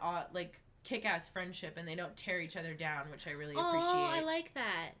really, kick-ass friendship, and they don't tear each other down, which I really appreciate. Oh, I like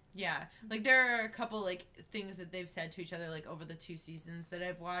that. Yeah. Like, there are a couple, like, things that they've said to each other, like, over the 2 seasons that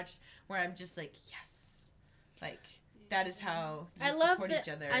I've watched, where I'm just like, yes. Like, that is how you I love support each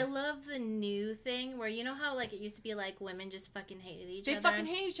other. I love the new thing where you know how like it used to be like women just fucking hated each They other. fucking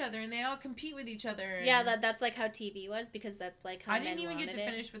hate each other and they all compete with each other. Yeah, that's like how TV was because that's like how I men didn't even get to wanted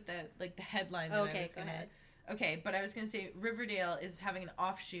it. finish with the headline that I Okay, was go gonna. ahead. Okay, but I was gonna say Riverdale is having an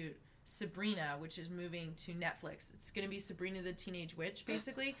offshoot, Sabrina, which is moving to Netflix. It's gonna be Sabrina the Teenage Witch,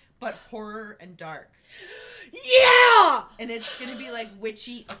 basically, but horror and dark. Yeah! And it's gonna be like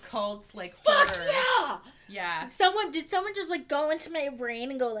witchy, occult, like Fuck horror. yeah! Yeah. Did someone just like go into my brain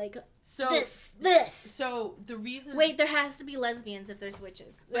and go like So this? So the reason. Wait, there has to be lesbians if there's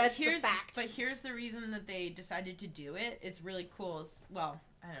witches. That's the fact. But here's the reason that they decided to do it. It's really cool. Well,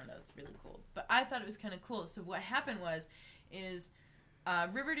 I don't know. It's really cool, but I thought it was kind of cool. So what happened is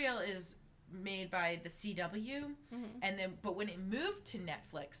Riverdale is made by the CW, and then but when it moved to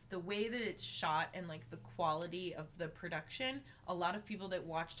Netflix, the way that it's shot and like the quality of the production, a lot of people that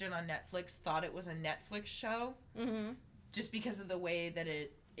watched it on Netflix thought it was a Netflix show, just because of the way that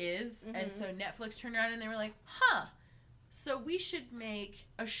it is. And so Netflix turned around and they were like, huh, so we should make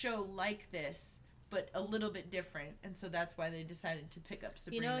a show like this but a little bit different. And so that's why they decided to pick up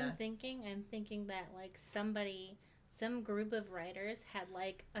Sabrina. You know what I'm thinking? I'm thinking that like some group of writers had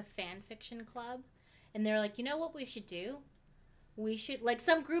like a fan fiction club, and they're like, you know what we should do? We should, like,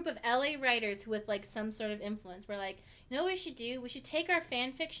 some group of LA writers with like some sort of influence were like, you know what we should do? We should take our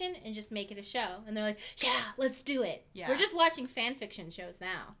fan fiction and just make it a show. And they're like, yeah, let's do it. Yeah. We're just watching fan fiction shows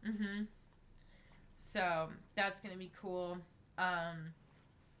now. So that's gonna be cool.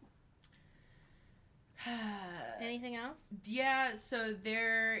 Anything else? Yeah, so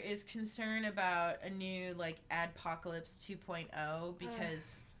there is concern about a new like Adpocalypse 2.0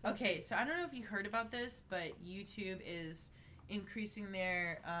 because okay, so I don't know if you heard about this, but YouTube is increasing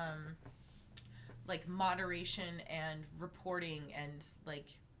their like moderation and reporting and like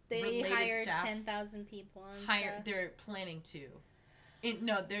They related hired staff. 10,000 people and stuff. They're planning to.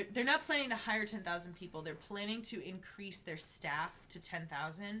 They're not planning to hire 10,000 people. They're planning to increase their staff to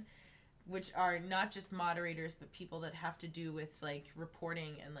 10,000, which are not just moderators, but people that have to do with like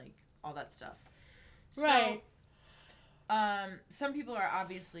reporting and like all that stuff. Right. So, some people are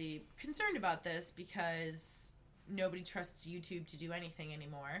obviously concerned about this because nobody trusts YouTube to do anything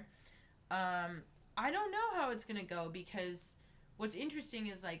anymore. I don't know how it's gonna go because what's interesting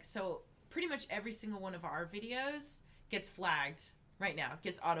is like, so pretty much every single one of our videos gets flagged right now,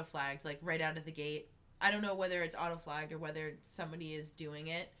 gets auto flagged like right out of the gate. I don't know whether it's auto flagged or whether somebody is doing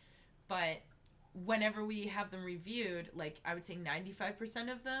it, but whenever we have them reviewed, like I would say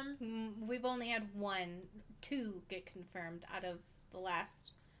 95% of them. We've only had two get confirmed out of the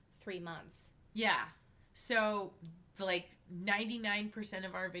last 3 months. Yeah. So like 99%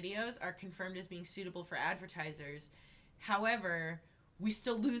 of our videos are confirmed as being suitable for advertisers. However, we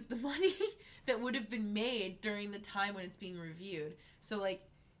still lose the money that would have been made during the time when it's being reviewed. So like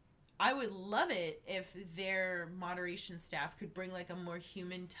I would love it if their moderation staff could bring like a more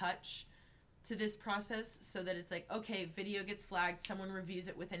human touch to this process so that it's like, okay, video gets flagged, someone reviews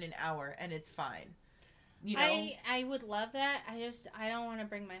it within an hour and it's fine. You know? I would love that. I don't want to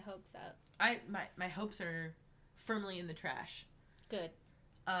bring my hopes up. My hopes are firmly in the trash. Good.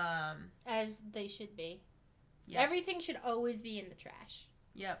 As they should be. Yep. Everything should always be in the trash.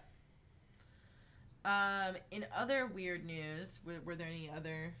 Yep. In other weird news, were there any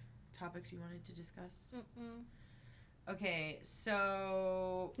other topics you wanted to discuss? Okay,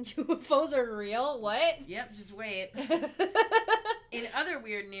 so... UFOs are real? What? Yep, just wait. In other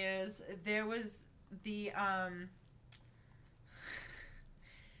weird news, there was the,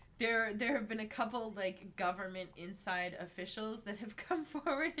 There have been a couple, like, government inside officials that have come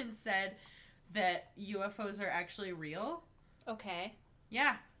forward and said that UFOs are actually real. Okay.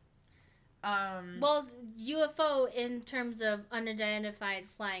 Yeah. Well, UFO in terms of unidentified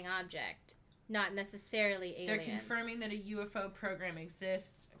flying object, not necessarily aliens. They're confirming that a UFO program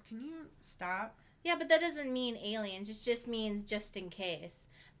exists. Can you stop? Yeah, but that doesn't mean aliens. It just means just in case.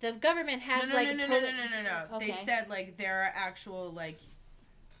 The government has No. Okay. They said like there are actual like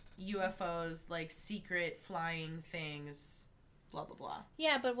UFOs, like secret flying things, blah blah blah.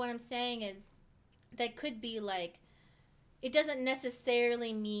 Yeah, but what I'm saying is that could be like, it doesn't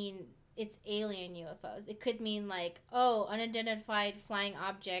necessarily mean it's alien UFOs. It could mean like, oh, unidentified flying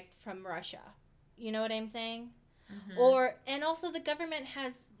object from Russia. You know what I'm saying? Mm-hmm. And also the government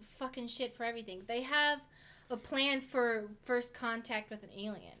has fucking shit for everything. They have a plan for first contact with an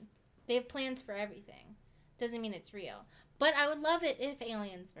alien. They have plans for everything. Doesn't mean it's real. But I would love it if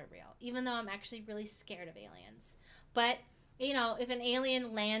aliens were real, even though I'm actually really scared of aliens. But, you know, if an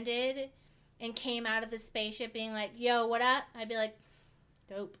alien landed and came out of the spaceship being like, yo, what up? I'd be like,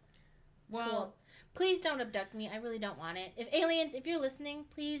 dope. Well, cool. Please don't abduct me. I really don't want it. If aliens, if you're listening,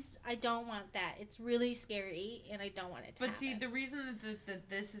 please, I don't want that. It's really scary, and I don't want it to happen. But see, the reason that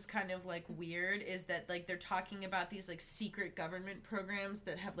this is kind of, like, weird is that, like, they're talking about these, like, secret government programs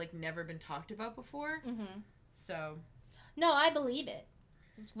that have, like, never been talked about before. Mm-hmm. So. No, I believe it.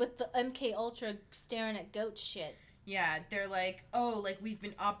 With the MK Ultra staring at goats shit. Yeah, they're like, oh, like, we've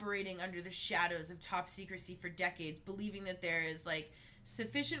been operating under the shadows of top secrecy for decades, believing that there is, like,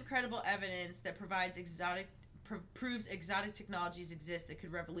 sufficient credible evidence that provides proves exotic technologies exist that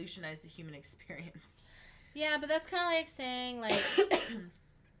could revolutionize the human experience. Yeah, but that's kind of like saying, like,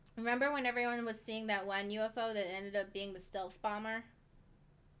 remember when everyone was seeing that one UFO that ended up being the stealth bomber?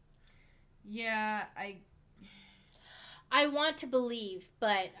 Yeah, I want to believe,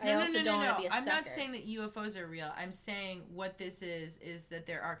 but I also don't want to be a sucker. I'm not saying that UFOs are real. I'm saying what this is that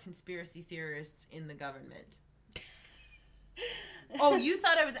there are conspiracy theorists in the government. Oh, you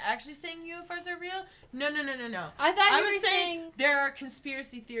thought I was actually saying UFOs are real? No. I thought you were saying there are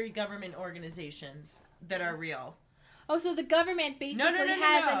conspiracy theory government organizations that are real. Oh, so the government basically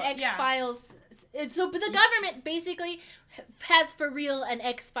has an X-Files... Yeah. But the government basically has for real an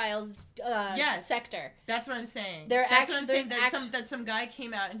X-Files sector. That's what I'm saying. That's what I'm saying. That some guy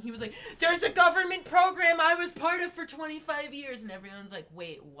came out and he was like, there's a government program I was part of for 25 years. And everyone's like,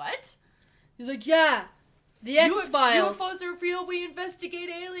 wait, what? He's like, yeah, the X-Files. UFOs are real. We investigate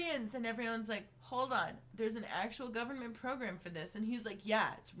aliens. And everyone's like, hold on. There's an actual government program for this. And he's like,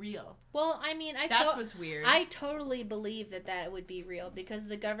 yeah, it's real. Well, I mean, that's what's weird. I totally believe that would be real because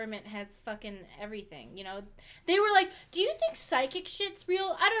the government has fucking everything, you know? They were like, do you think psychic shit's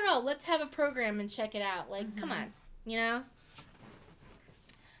real? I don't know. Let's have a program and check it out. Like, come on, you know?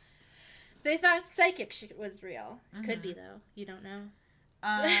 They thought psychic shit was real. Mm-hmm. Could be, though. You don't know.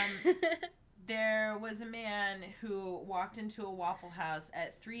 There was a man who walked into a Waffle House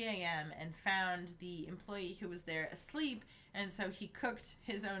at 3 a.m. and found the employee who was there asleep, and so he cooked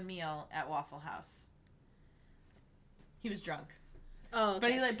his own meal at Waffle House. He was drunk. Oh,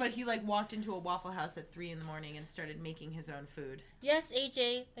 okay. But he walked into a Waffle House at 3 a.m. and started making his own food. Yes,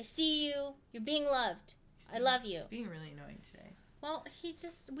 AJ, I see you. You're being loved. I love you. He's being really annoying today. Well,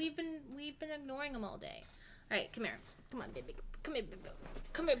 we've been ignoring him all day. All right, come here. Come on, baby. Come here, big boy.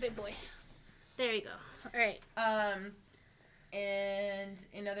 Come here, big boy. There you go. All right. And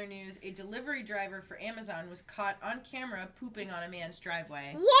in other news, a delivery driver for Amazon was caught on camera pooping on a man's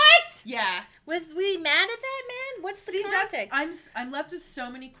driveway. What? Yeah. Was we mad at that man? What's the context? I'm left with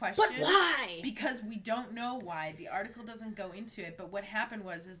so many questions. But why? Because we don't know why. The article doesn't go into it. But what happened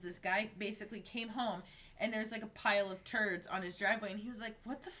was this guy basically came home and there's like a pile of turds on his driveway, and he was like,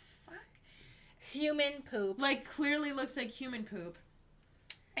 "What the fuck?" Human poop. Like clearly looks like human poop.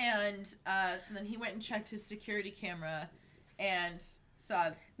 And so then he went and checked his security camera and saw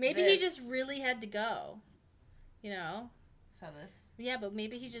Maybe he just really had to go. You know? Saw this. Yeah, but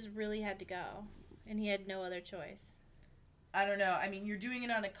maybe he just really had to go. And he had no other choice. I don't know. I mean, you're doing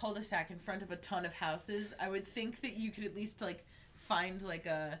it on a cul-de-sac in front of a ton of houses. I would think that you could at least, like, find, like,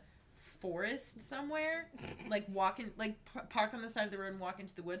 a forest somewhere. Like, park on the side of the road and walk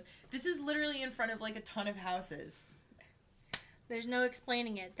into the woods. This is literally in front of, like, a ton of houses. There's no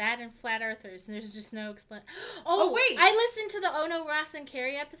explaining it. That and flat earthers. And there's just no explain. Oh, wait! I listened to the Ono, Ross, and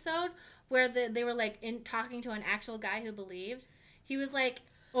Carrie episode where they were, like, talking to an actual guy who believed. He was like,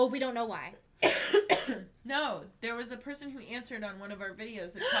 oh, we don't know why. No, there was a person who answered on one of our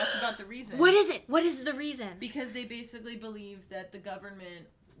videos that talked about the reason. What is it? What is the reason? Because they basically believe that the government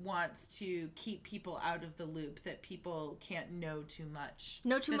wants to keep people out of the loop, that people can't know too much.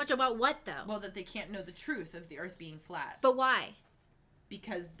 Know too much about what, though? Well, that they can't know the truth of the Earth being flat. But why?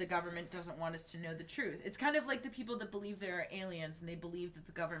 Because the government doesn't want us to know the truth. It's kind of like the people that believe there are aliens and they believe that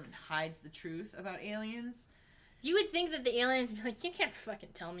the government hides the truth about aliens. You would think that the aliens would be like, you can't fucking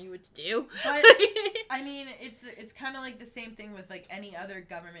tell me what to do. But, I mean, it's kind of like the same thing with, like, any other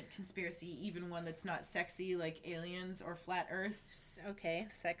government conspiracy, even one that's not sexy, like aliens or flat Earth. Okay,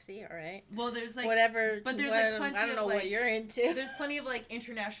 sexy, all right. Well, there's, like... Whatever. But there's, like, plenty of, I don't know what you're into. There's plenty of, like,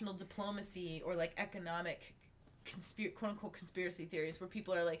 international diplomacy or, like, economic quote-unquote conspiracy theories where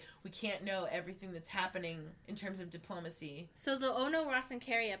people are like, we can't know everything that's happening in terms of diplomacy. So the Ono, Ross, and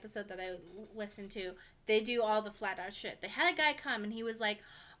Carrie episode that I listened to, they do all the flat earth shit. They had a guy come and he was like,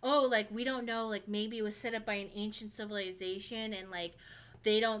 oh, like, we don't know, like, maybe it was set up by an ancient civilization and, like,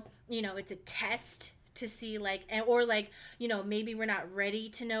 they don't, you know, it's a test to see, like, or, like, you know, maybe we're not ready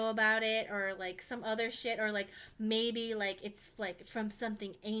to know about it, or, like, some other shit, or, like, maybe, like, it's, like, from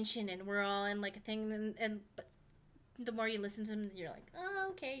something ancient and we're all in, like, a thing, and but the more you listen to them, you're like, oh,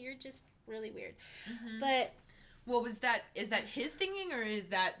 okay, you're just really weird. Mm-hmm. But well, is that his thinking, or is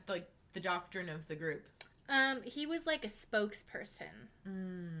that, like, the doctrine of the group? He was like a spokesperson.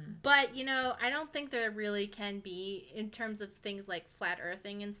 But, you know, I don't think there really can be, in terms of things like flat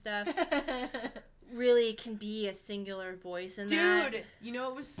earthing and stuff, really can be a singular voice in that. Dude, you know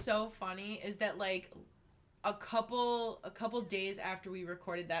what was so funny is that, like, a couple days after we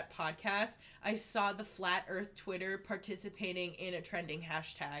recorded that podcast, I saw the Flat Earth Twitter participating in a trending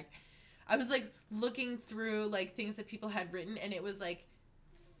hashtag. I was, like, looking through, like, things that people had written, and it was, like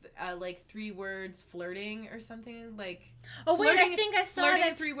 3 words flirting or something, like... Oh, wait, flirting, I think I saw flirting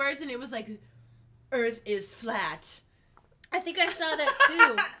that... in 3 words, and it was, like, Earth is flat. I think I saw that,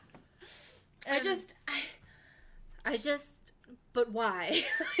 too. I just... But why?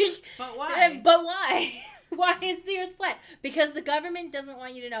 But why? But why? Why is the Earth flat? Because the government doesn't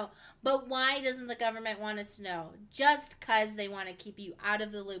want you to know. But why doesn't the government want us to know? Just because they want to keep you out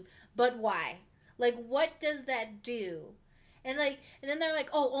of the loop. But why? Like, what does that do? And then they're like,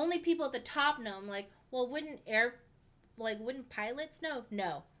 oh, only people at the top know. I'm like, well, wouldn't pilots know?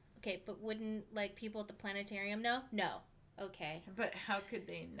 No. Okay, but wouldn't, like, people at the planetarium know? No. Okay. But how could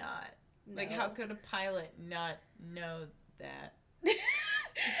they not? No. Like, how could a pilot not know that?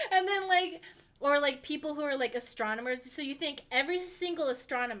 And then, like, or, like, people who are, like, astronomers. So you think every single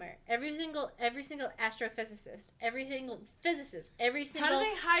astronomer, every single astrophysicist, every single physicist, every single... How do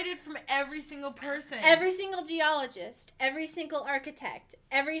they hide it from every single person? Every single geologist, every single architect,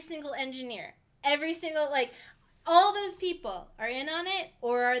 every single engineer, every single, like, all those people are in on it,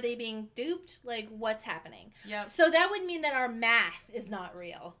 or are they being duped? Like, what's happening? Yep. So that would mean that our math is not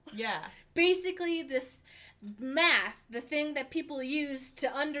real. Yeah. Basically, this math, the thing that people use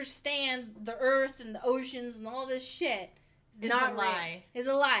to understand the earth and the oceans and all this shit, is not a lie. Is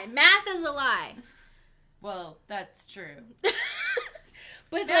a lie. Math is a lie. Well, that's true.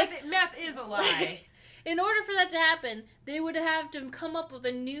 But math is a lie. In order for that to happen, they would have to come up with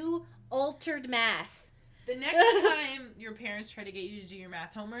a new altered math. The next time your parents try to get you to do your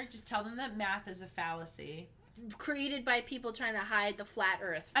math homework, just tell them that math is a fallacy. Created by people trying to hide the flat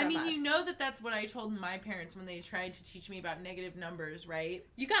earth from I mean, us. you know that's what I told my parents when they tried to teach me about negative numbers, right?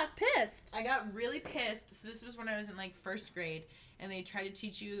 You got pissed. I got really pissed. So this was when I was in, like, 1st grade, and they tried to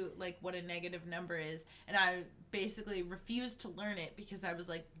teach you, like, what a negative number is, and I basically refused to learn it because I was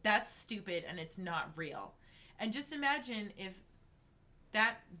like, that's stupid and it's not real. And just imagine if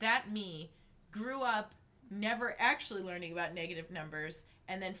that me grew up never actually learning about negative numbers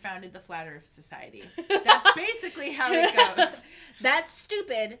and then founded the Flat Earth Society. That's basically how it goes. That's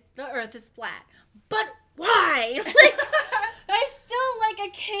stupid. The earth is flat. But why? Like, I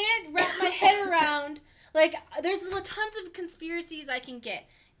can't wrap my head around, like, there's tons of conspiracies I can get.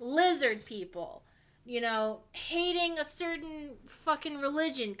 Lizard people, you know, hating a certain fucking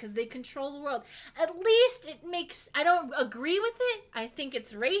religion because they control the world. At least it makes, I don't agree with it. I think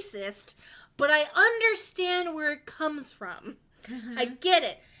it's racist, but I understand where it comes from. Mm-hmm. I get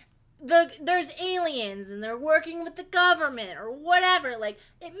it. There's aliens and they're working with the government or whatever. Like,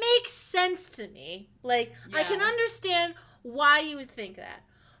 it makes sense to me. Like, yeah. I can understand why you would think that.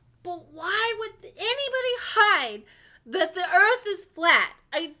 But why would anybody hide that the earth is flat?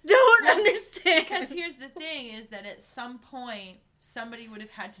 I don't understand. Because here's the thing, is that at some point, somebody would have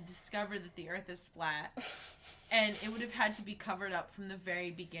had to discover that the earth is flat. And it would have had to be covered up from the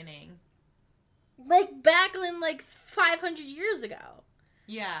very beginning. Like, back in, like, 500 years ago.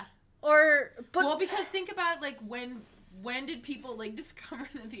 Yeah. Well, because think about, like, when did people, like, discover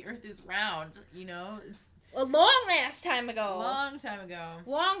that the earth is round, you know? It's a long ass time ago. Long time ago.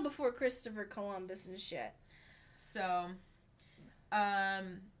 Long before Christopher Columbus and shit. So,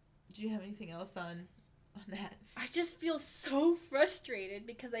 do you have anything else on that? I just feel so frustrated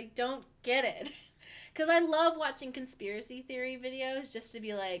because I don't get it. Because I love watching conspiracy theory videos just to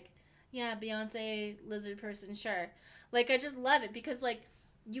be like, yeah, Beyonce, lizard person, sure. Like, I just love it because, like,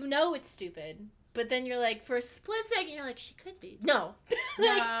 you know it's stupid, but then you're like, for a split second, you're like, she could be. No.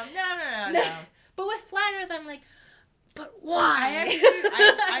 No. But with Flat Earth, I'm like, but why?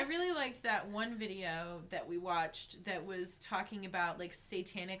 I really liked that one video that we watched that was talking about, like,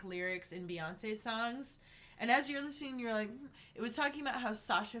 satanic lyrics in Beyonce songs. And as you're listening, you're like, it was talking about how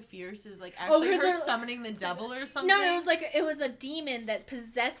Sasha Fierce is, like, actually summoning the devil or something. No, it was a demon that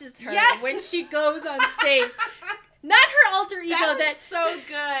possesses her when she goes on stage. Not her alter ego. That's so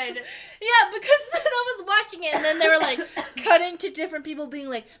good. Yeah, because then I was watching it, and then they were, like, cutting to different people being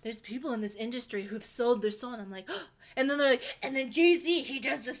like, there's people in this industry who've sold their soul. And I'm like, oh. And then they're like, and then Jay-Z, he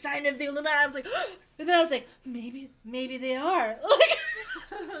does the sign of the Illuminati. I was like, oh. And then I was like, maybe they are. Like,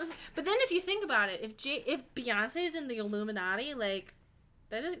 but then if you think about it, if Beyonce's in the Illuminati, like,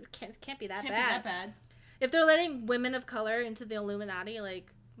 that can't be that bad. Can't be that bad. If they're letting women of color into the Illuminati,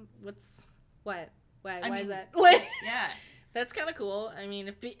 like, Why I is mean, that? What? Yeah. That's kind of cool. I mean,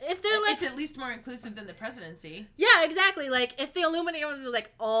 if they're like, it's at least more inclusive than the presidency. yeah, exactly. Like if the Illuminati was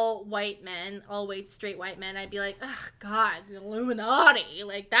like all white men, all white straight white men, I'd be like, ugh, God, the Illuminati.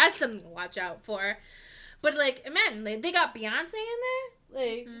 Like that's something to watch out for. But like, man, they got Beyonce in there.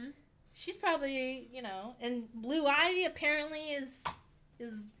 Like, she's probably, and Blue Ivy apparently is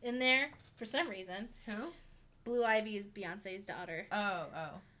in there for some reason. Who? Blue Ivy is Beyonce's daughter. Oh.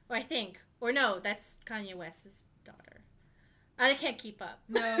 Or I think, or no, that's Kanye West's daughter. I can't keep up.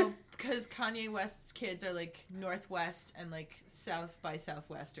 No, because Kanye West's kids are like Northwest and like South by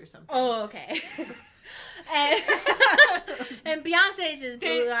Southwest or something. Oh, okay. and Beyonce's is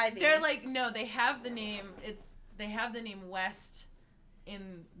Blue Ivy. They're like, no, they have the name. They have the name West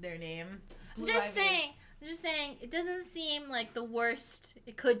in their name. I'm just saying, it doesn't seem like the worst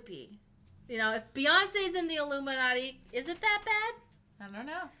it could be. If Beyonce's in the Illuminati, is it that bad? I don't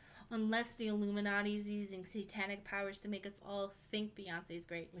know. Unless the Illuminati's using satanic powers to make us all think Beyonce's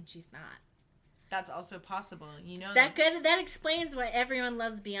great when she's not. That's also possible. That explains why everyone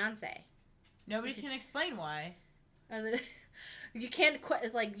loves Beyonce. Nobody can explain why. You can't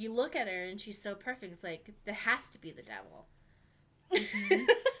it's like you look at her and she's so perfect. It's like there has to be the devil. Mm-hmm.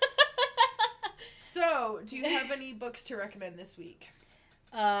 So, do you have any books to recommend this week?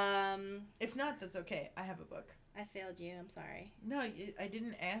 If not, that's okay. I have a book. I failed you. I'm sorry. No, I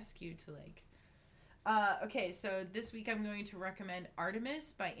didn't ask you to like. Okay, so this week I'm going to recommend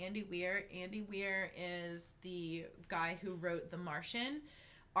Artemis by Andy Weir. Andy Weir is the guy who wrote The Martian.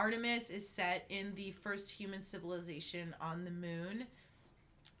 Artemis is set in the first human civilization on the moon.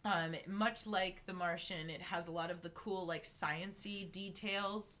 Much like The Martian, it has a lot of the cool like science-y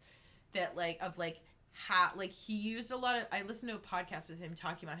details that how he used a lot of. I listened to a podcast with him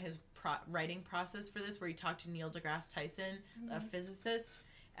talking about his writing process for this, where he talked to Neil deGrasse Tyson, a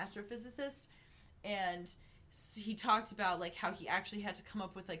astrophysicist, and he talked about like how he actually had to come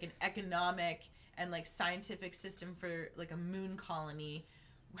up with like an economic and like scientific system for like a moon colony,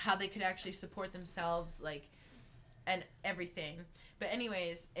 how they could actually support themselves, like, and everything. But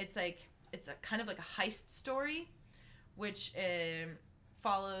anyways, it's a kind of like a heist story, which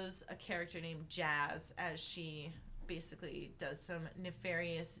follows a character named Jazz as she basically does some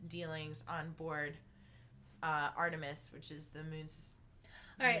nefarious dealings on board Artemis, which is the moon's.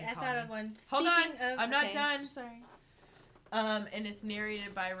 All right, I thought of one. Hold on, I'm not done. Sorry. And it's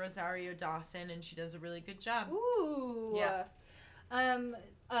narrated by Rosario Dawson, and she does a really good job. Ooh. Yeah.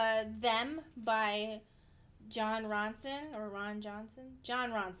 Them by Jon Ronson or Ron Johnson.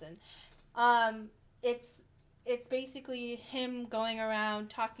 Jon Ronson. It's basically him going around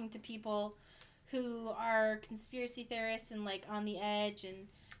talking to people who are conspiracy theorists and like on the edge and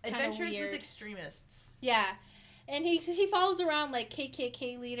Adventures weird. with Extremists. Yeah. And he follows around like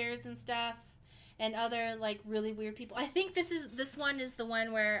KKK leaders and stuff and other like really weird people. I think this one is the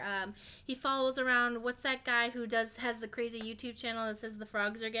one where he follows around, what's that guy who has the crazy YouTube channel that says the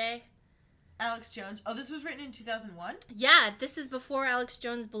frogs are gay? Alex Jones. Oh, this was written in 2001? Yeah, this is before Alex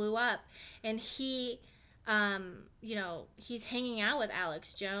Jones blew up, and he he's hanging out with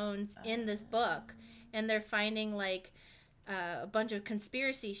Alex Jones in this book, and they're finding like a bunch of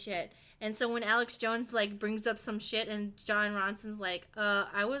conspiracy shit. And so when Alex Jones like brings up some shit and Jon Ronson's like,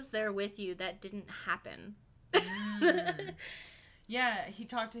 I was there with you, that didn't happen. Yeah, he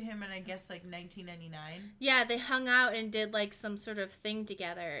talked to him in I guess like 1999. Yeah, they hung out and did like some sort of thing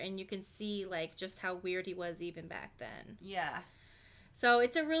together, and you can see like just how weird he was even back then. Yeah. So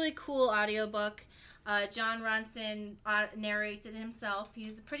it's a really cool audiobook. Jon Ronson narrates it himself. He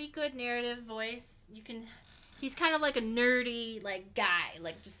has a pretty good narrative voice. He's kind of like a nerdy like guy,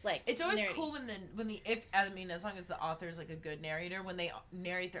 like just like. It's always nerdy. cool as long as the author is like a good narrator, when they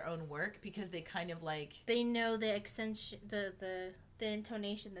narrate their own work, because they kind of like. They know the accent, the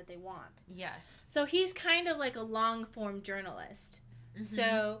intonation that they want. Yes. So he's kind of like a long form journalist. Mm-hmm.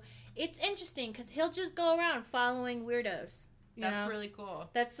 So it's interesting because he'll just go around following weirdos. That's really cool.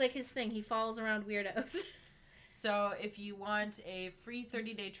 That's like his thing. He follows around weirdos. So if you want a free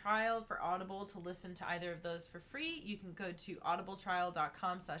 30-day trial for Audible to listen to either of those for free, you can go to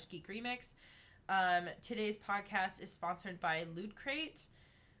audibletrial.com/geekremix. Today's podcast is sponsored by Loot Crate.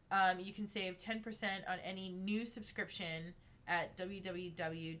 You can save 10% on any new subscription at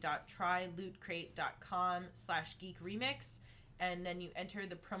www.trylootcrate.com/geekremix, and then you enter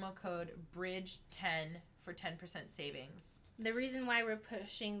the promo code BRIDGE10 for 10% savings. The reason why we're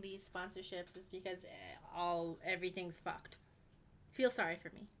pushing these sponsorships is because everything's fucked. Feel sorry for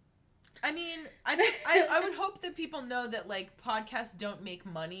me. I mean, I would hope that people know that like podcasts don't make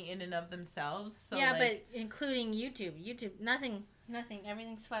money in and of themselves. So yeah, like, but including YouTube, nothing Nothing.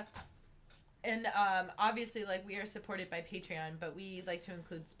 Everything's fucked. And obviously, like, we are supported by Patreon, but we like to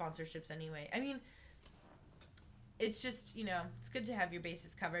include sponsorships anyway. I mean, it's just, you know, it's good to have your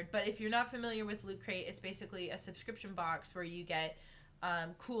bases covered. But if you're not familiar with Loot Crate, it's basically a subscription box where you get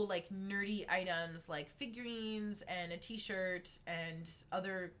cool, like, nerdy items like figurines and a t-shirt and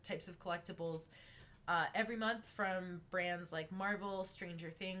other types of collectibles every month from brands like Marvel, Stranger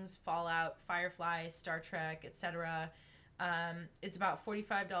Things, Fallout, Firefly, Star Trek, etc. It's about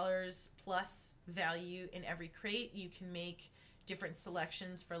 $45 plus value in every crate. You can make different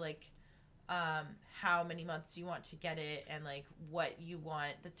selections for, like, how many months you want to get it and, like, what you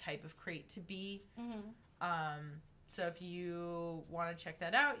want the type of crate to be. So if you want to check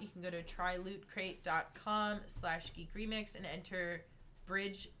that out, you can go to trylootcrate.com/geekremix and enter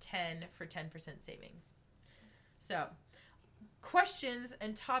bridge10 for 10% savings. So, questions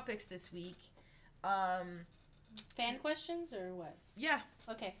and topics this week. Fan questions or what? Yeah.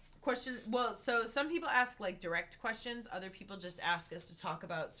 Okay. Well, so some people ask, like, direct questions. Other people just ask us to talk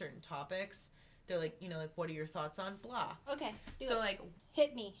about certain topics. They're like, you know, like, what are your thoughts on blah? Okay. So, like,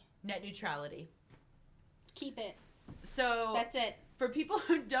 hit me. net neutrality. Keep it. So That's it. For people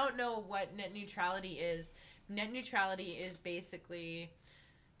who don't know what net neutrality is basically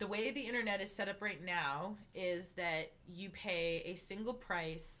the way the internet is set up right now is that you pay a single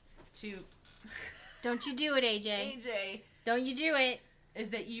price to... Don't you do it, AJ. AJ. Don't you do it.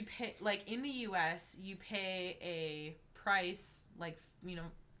 Is that you pay, like, in the U.S., you pay a price, like, you know...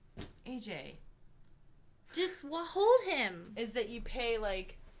 AJ. Just hold him. Is that you pay,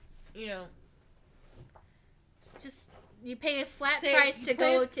 like, you know... Just, you pay a flat price to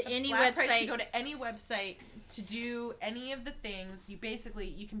go to any website. Price to go to any website to do any of the things. You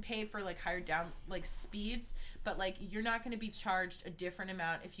can pay for, like, higher down, like, speeds, but, like, you're not going to be charged a different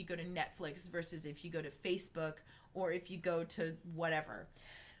amount if you go to Netflix versus if you go to Facebook or if you go to whatever.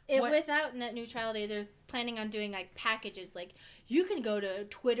 Without net neutrality, they're planning on doing, like, packages. Like, you can go to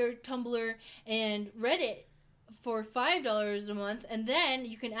Twitter, Tumblr, and Reddit for $5 a month, and then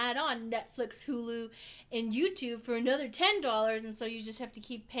you can add on Netflix, Hulu, and YouTube for another $10, and so you just have to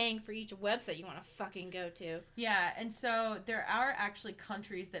keep paying for each website you want to fucking go to. Yeah, and so there are actually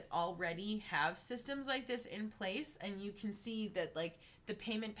countries that already have systems like this in place, and you can see that, like, the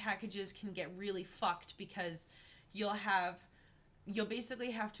payment packages can get really fucked because you'll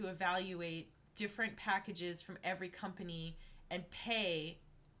basically have to evaluate different packages from every company and pay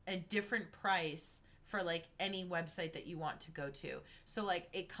a different price for, like, any website that you want to go to. So, like,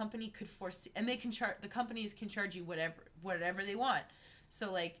 a company could and they can the companies can charge you whatever they want.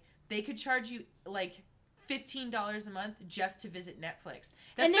 So, like, they could charge you, like, $15 a month just to visit Netflix.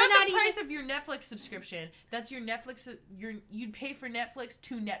 That's not the price of your Netflix subscription. That's your Netflix. You'd pay for Netflix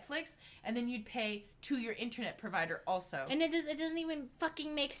to Netflix, and then you'd pay to your internet provider also. And it doesn't even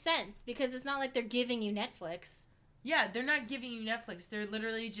fucking make sense because it's not like they're giving you Netflix. Yeah, they're not giving you Netflix. They're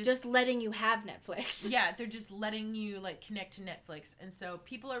literally just letting you have Netflix. Yeah, they're just letting you, like, connect to Netflix. And so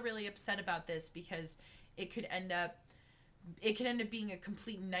people are really upset about this because it could end up being a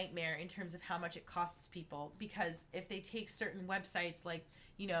complete nightmare in terms of how much it costs people. Because if they take certain websites, like,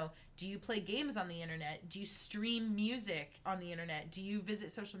 you know, do you play games on the internet? Do you stream music on the internet? Do you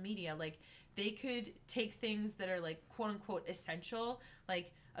visit social media? Like, they could take things that are, like, quote-unquote essential,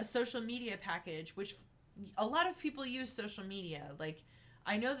 like a social media package, which... a lot of people use social media. Like,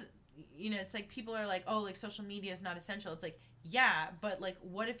 I know that, you know, it's like people are like, oh, like, social media is not essential. It's like, yeah, but, like,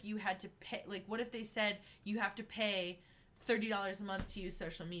 what if you had to pay, like, what if they said you have to pay $30 a month to use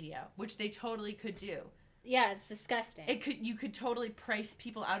social media, which they totally could do. Yeah, it's disgusting. You could totally price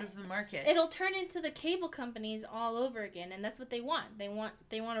people out of the market. It'll turn into the cable companies all over again, and that's what they want. They want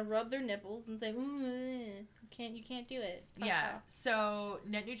to rub their nipples and say, you can't do it. Fuck yeah. off. So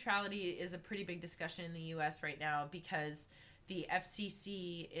net neutrality is a pretty big discussion in the U.S. right now because the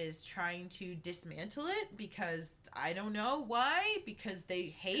FCC is trying to dismantle it because I don't know why, because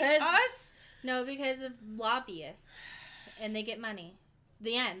they hate us. No, because of lobbyists, and they get money.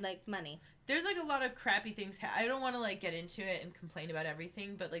 Money. There's, like, a lot of crappy things. I don't want to, like, get into it and complain about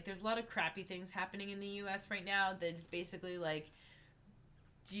everything, but, like, there's a lot of crappy things happening in the U.S. right now that is basically, like,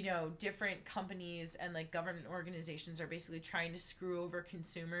 you know, different companies and, like, government organizations are basically trying to screw over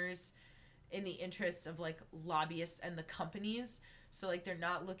consumers in the interests of, like, lobbyists and the companies. So, like, they're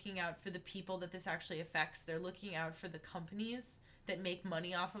not looking out for the people that this actually affects. They're looking out for the companies that make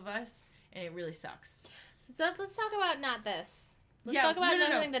money off of us, and it really sucks. So let's talk about not this. Let's talk about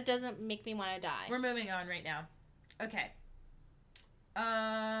something that doesn't make me want to die. We're moving on right now. Okay.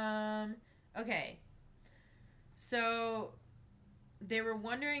 Okay. So, they were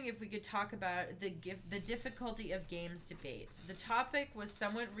wondering if we could talk about the difficulty of games debate. The topic was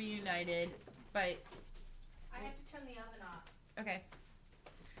somewhat reunited by... I have to turn the oven off. Okay.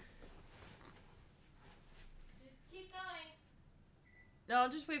 Keep going. No, I'll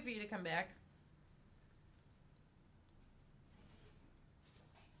just wait for you to come back.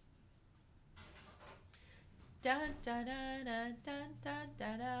 Dun dun dun dun dun dun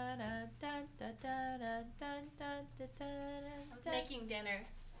dun dun dun dun dun dun. I was making dinner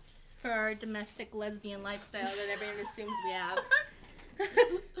for our domestic lesbian lifestyle that everyone assumes we have.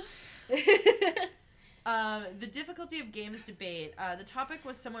 The difficulty of games debate. The topic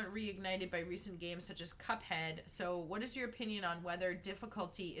was somewhat reignited by recent games such as Cuphead. So, what is your opinion on whether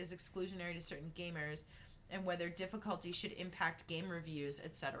difficulty is exclusionary to certain gamers, and whether difficulty should impact game reviews,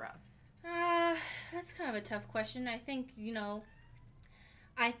 etc.? That's kind of a tough question. I think,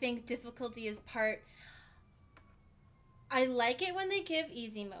 I think difficulty is part... I like it when they give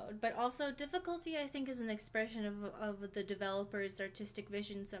easy mode, but also difficulty, I think, is an expression of the developer's artistic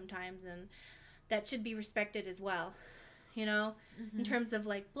vision sometimes, and that should be respected as well, in terms of,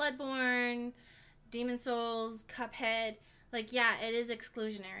 like, Bloodborne, Demon Souls, Cuphead. Like, yeah, it is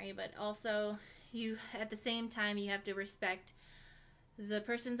exclusionary, but also, at the same time, you have to respect the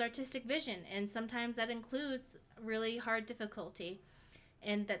person's artistic vision, and sometimes that includes really hard difficulty,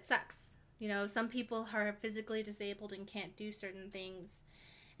 and that sucks. Some people are physically disabled and can't do certain things,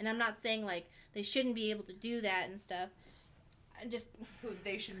 and I'm not saying like they shouldn't be able to do that and stuff.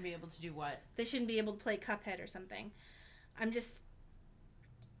 They shouldn't be able to do what? They shouldn't be able to play Cuphead or something. It's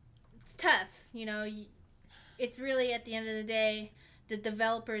tough, It's really, at the end of the day, the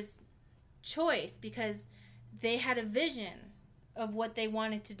developer's choice, because they had a vision of what they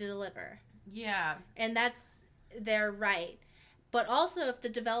wanted to deliver. Yeah. And that's their right. But also, if the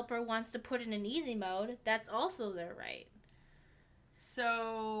developer wants to put in an easy mode, that's also their right.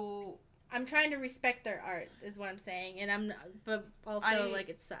 So... I'm trying to respect their art, is what I'm saying. But also,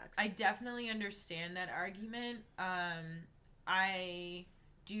 it sucks. I definitely understand that argument. I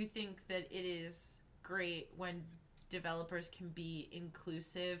do think that it is great when developers can be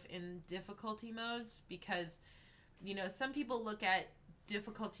inclusive in difficulty modes, because... some people look at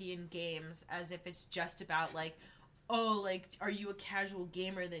difficulty in games as if it's just about, like, oh, like, are you a casual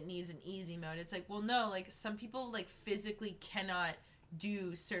gamer that needs an easy mode? It's like, well, no, like, some people, like, physically cannot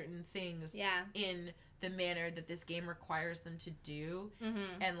do certain things in the manner that this game requires them to do.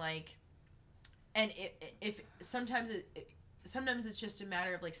 Mm-hmm. And, like, if sometimes it's just a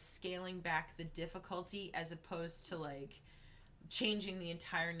matter of, like, scaling back the difficulty as opposed to, like, changing the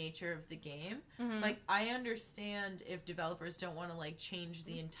entire nature of the game. Mm-hmm. Like, I understand if developers don't want to, like, change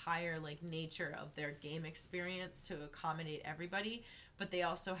the entire, like, nature of their game experience to accommodate everybody, but they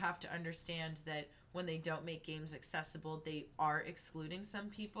also have to understand that when they don't make games accessible, they are excluding some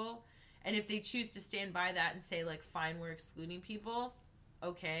people. And if they choose to stand by that and say, like, fine, we're excluding people,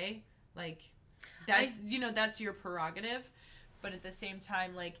 okay, like, that's that's your prerogative. But at the same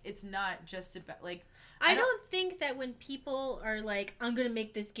time, like, it's not just about, like... I don't think that when people are like, I'm going to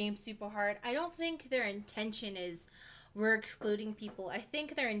make this game super hard, I don't think their intention is we're excluding people. I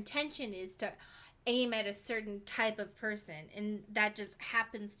think their intention is to aim at a certain type of person, and that just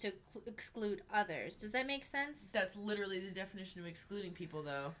happens to exclude others. Does that make sense? That's literally the definition of excluding people,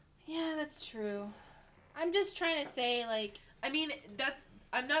 though. Yeah, that's true. I'm just trying to say, like... I mean,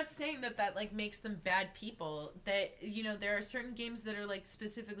 I'm not saying that like makes them bad people. That, there are certain games that are like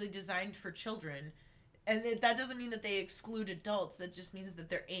specifically designed for children, and that doesn't mean that they exclude adults. That just means that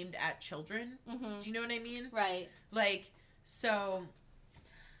they're aimed at children. Mm-hmm. Do you know what I mean? Right. Like, so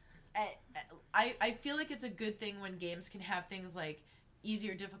I feel like it's a good thing when games can have things like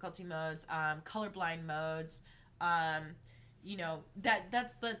easier difficulty modes, colorblind modes. That's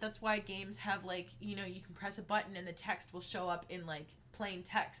why games have, like, you can press a button and the text will show up in, like, plain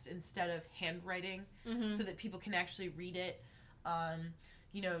text instead of handwriting, Mm-hmm. so that people can actually read it.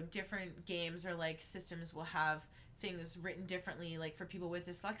 Different games or, like, systems will have things written differently, like, for people with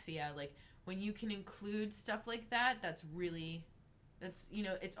dyslexia. Like, when you can include stuff like that, it's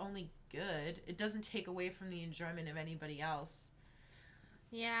only good. It doesn't take away from the enjoyment of anybody else.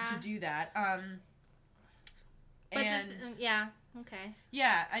 Yeah. To do that. But yeah, okay.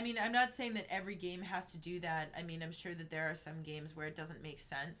 Yeah, I mean, I'm not saying that every game has to do that. I mean, I'm sure that there are some games where it doesn't make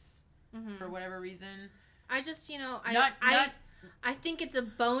sense Mm-hmm. for whatever reason. I just, I think it's a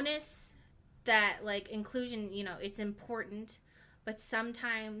bonus that, like, inclusion, it's important, but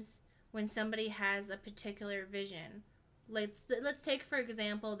sometimes when somebody has a particular vision, let's take, for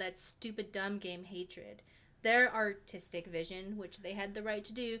example, that stupid dumb game Hatred. Their artistic vision, which they had the right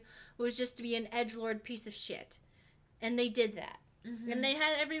to do, was just to be an edgelord piece of shit. And they did that. Mm-hmm. And they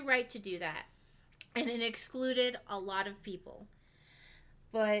had every right to do that. And it excluded a lot of people.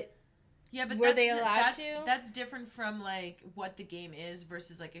 But yeah, but were they allowed to? That's different from like what the game is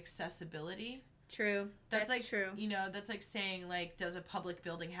versus like accessibility. True. That's like true. You know, that's like saying like, does a public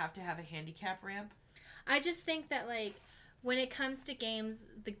building have to have a handicap ramp? I just think that like when it comes to games,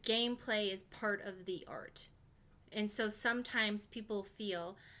 the gameplay is part of the art. And so sometimes people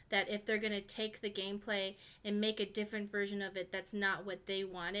feel that if they're going to take the gameplay and make a different version of it that's not what they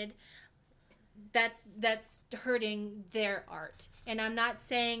wanted, that's hurting their art. And I'm not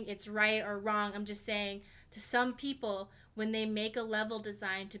saying it's right or wrong. I'm just saying to some people, when they make a level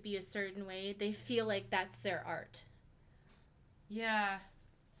design to be a certain way, they feel like that's their art. Yeah.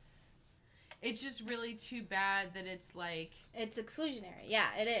 It's just really too bad that it's like... It's exclusionary. Yeah,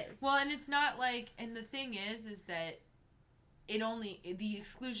 it is. Well, and it's not like... And the thing is that the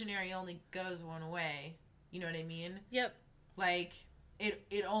exclusionary only goes one way. You know what I mean? Yep. Like,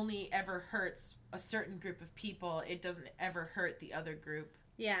 it only ever hurts a certain group of people. It doesn't ever hurt the other group.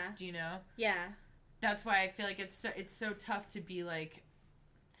 Yeah. Do you know? Yeah. That's why I feel like it's so tough to be like...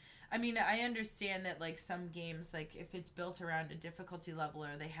 I mean, I understand that, like, some games, like, if it's built around a difficulty level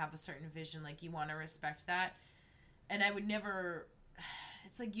or they have a certain vision, like, you want to respect that. And I would never...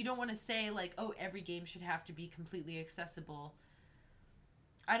 It's like, you don't want to say, like, oh, every game should have to be completely accessible.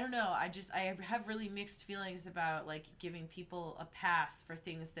 I don't know. I have really mixed feelings about, like, giving people a pass for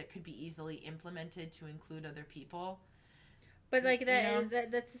things that could be easily implemented to include other people. But, like, You know?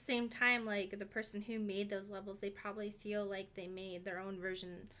 that's the same time, like, the person who made those levels, they probably feel like they made their own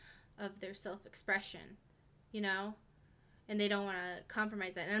version of their self-expression, you know? And they don't want to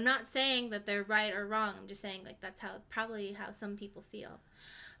compromise that. And I'm not saying that they're right or wrong. I'm just saying, like, that's probably how some people feel.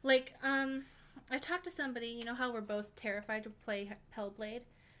 Like, I talked to somebody, you know how we're both terrified to play Hellblade?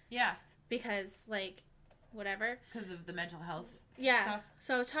 Yeah. Because, like, whatever. Because of the mental health stuff.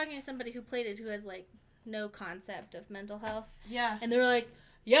 So I was talking to somebody who played it who has, like, no concept of mental health. Yeah. And they were like,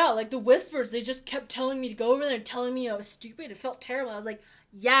 yeah, like, the whispers, they just kept telling me to go over there and telling me I was stupid. It felt terrible. I was like,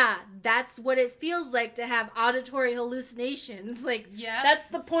 yeah, that's what it feels like to have auditory hallucinations. Like, yeah. That's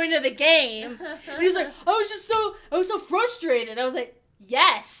the point of the game. And he's like, I was so frustrated. I was like,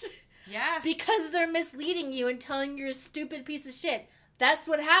 yes. Yeah. Because they're misleading you and telling you you're a stupid piece of shit. That's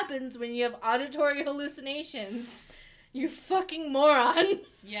what happens when you have auditory hallucinations. You fucking moron.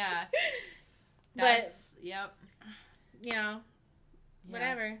 Yeah. Yep. You know,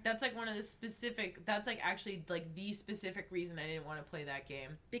 whatever. Yeah. That's like one of the specific, that's like actually like the specific reason I didn't want to play that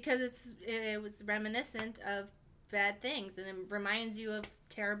game. Because it was reminiscent of bad things and it reminds you of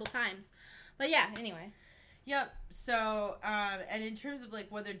terrible times. But yeah, anyway. Yep. So, and in terms of like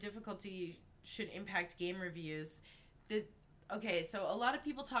whether difficulty should impact game reviews, so a lot of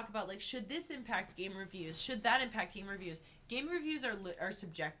people talk about like, should this impact game reviews? Should that impact game reviews? Game reviews are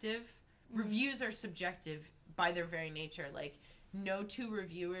subjective. Mm-hmm. Reviews are subjective by their very nature. Like, no two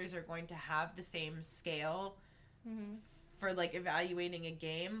reviewers are going to have the same scale for like evaluating a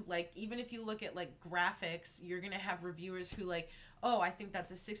game. Like, even if you look at like graphics, you're gonna have reviewers who like, oh, I think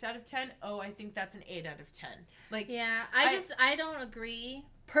that's a 6 out of 10. Oh, I think that's an 8 out of 10. Like, yeah, I don't agree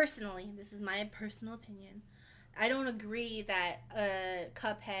personally. This is my personal opinion. I don't agree that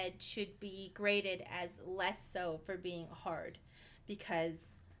Cuphead should be graded as less so for being hard,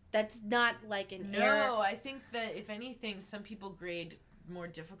 because that's not like an error. No, I think that if anything, some people grade more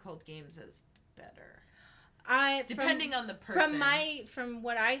difficult games as better. Depending on the person. From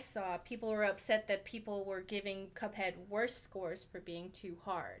what I saw, people were upset that people were giving Cuphead worse scores for being too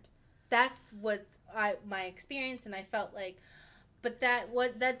hard. That's my experience, and I felt like, but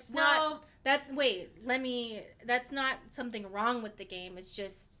that's not something wrong with the game. It's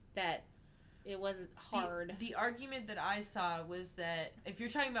just that it was hard. The argument that I saw was that if you're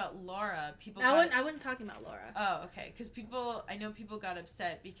talking about Laura, I wasn't talking about Laura. Oh, okay. Because I know people got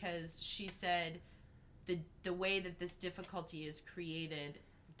upset because she said the way that this difficulty is created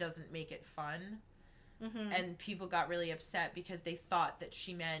doesn't make it fun. Mm-hmm. And people got really upset because they thought that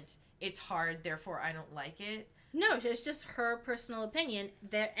she meant it's hard, therefore I don't like it. No, it's just her personal opinion.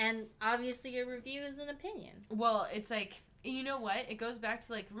 And obviously your review is an opinion. Well, it's like, you know what? It goes back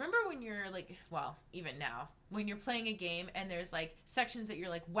to, like, remember when you're, like, well, even now, when you're playing a game and there's, like, sections that you're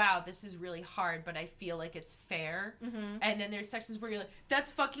like, wow, this is really hard, but I feel like it's fair. Mm-hmm. And then there's sections where you're like,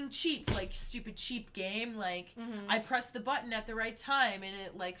 that's fucking cheap, like, stupid cheap game. Like, I pressed the button at the right time and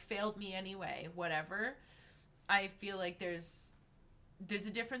it, like, failed me anyway, whatever. I feel like there's a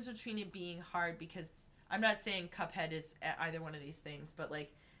difference between it being hard, because I'm not saying Cuphead is either one of these things, but,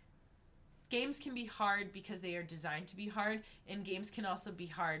 like, games can be hard because they are designed to be hard, and games can also be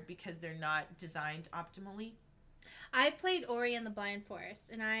hard because they're not designed optimally. I played Ori and the Blind Forest,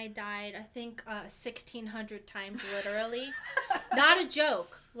 and I died, I think, 1,600 times, literally. Not a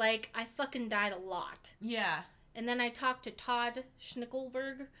joke. Like, I fucking died a lot. Yeah. And then I talked to Todd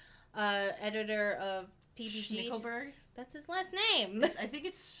Schnickelberg, editor of PBG. Schnickelberg? That's his last name. I think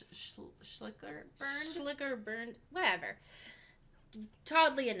it's Schlickerburned. Schlickerburned. Whatever.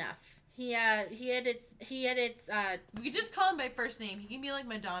 Oddly enough. He edits. We could just call him by first name. He can be like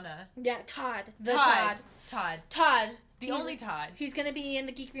Madonna. Yeah, Todd. Todd. The only Todd. He's gonna be in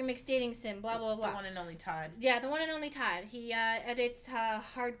the Geek Remix Dating Sim. Blah blah blah. The one and only Todd. Yeah, the one and only Todd. He edits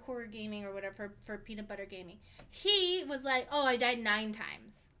hardcore gaming or whatever for Peanut Butter Gaming. He was like, "Oh, I died 9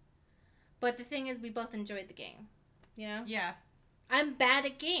 times," but the thing is, we both enjoyed the game. You know. Yeah. I'm bad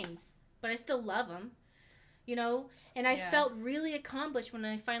at games, but I still love them. You know, and I felt really accomplished when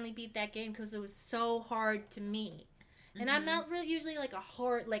I finally beat that game because it was so hard to me. And I'm not really usually like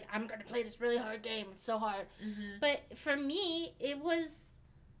I'm going to play this really hard game. It's so hard. Mm-hmm. But for me, it was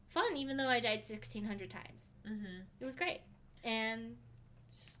fun, even though I died 1,600 times. Mm-hmm. It was great. And,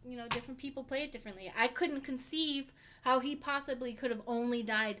 just, you know, different people play it differently. I couldn't conceive how he possibly could have only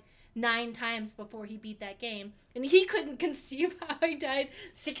died 9 times before he beat that game. And he couldn't conceive how I died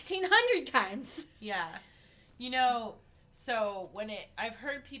 1,600 times. Yeah. You know, so I've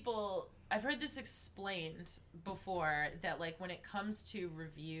heard this explained before that, like, when it comes to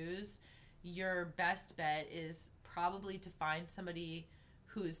reviews, your best bet is probably to find somebody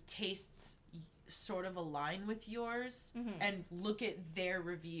whose tastes sort of align with yours and look at their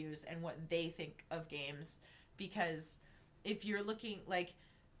reviews and what they think of games. Because if you're looking, like,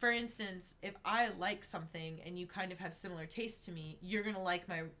 for instance, if I like something and you kind of have similar tastes to me, you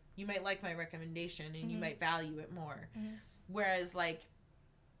might like my recommendation and you might value it more. Whereas, like,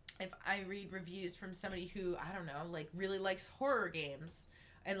 if I read reviews from somebody who, I don't know, like, really likes horror games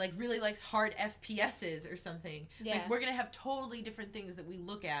and, like, really likes hard FPSs or something, like, we're going to have totally different things that we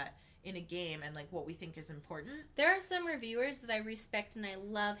look at in a game and, like, what we think is important. There are some reviewers that I respect and I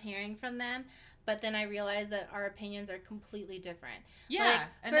love hearing from them, but then I realize that our opinions are completely different. Yeah, like,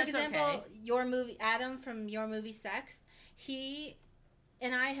 and for that's example, okay. your movie, Adam from Your Movie Sex, he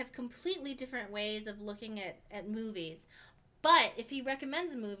and I have completely different ways of looking at movies. But if he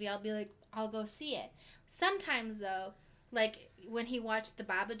recommends a movie, I'll be like, I'll go see it. Sometimes, though, like when he watched The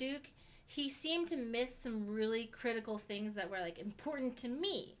Babadook, he seemed to miss some really critical things that were, like, important to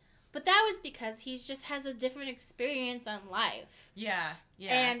me. But that was because he just has a different experience on life. Yeah.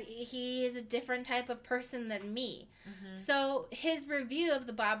 And he is a different type of person than me. So his review of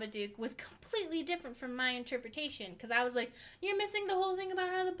The Babadook was completely different from my interpretation. Because I was like, you're missing the whole thing about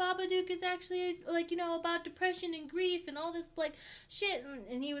how The Babadook is actually, like, you know, about depression and grief and all this, like, shit.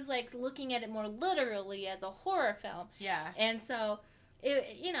 And he was, like, looking at it more literally as a horror film. Yeah. And so,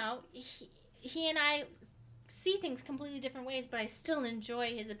 you know, he and I see things completely different ways, but I still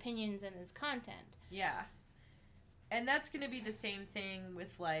enjoy his opinions and his content. Yeah. And that's going to be the same thing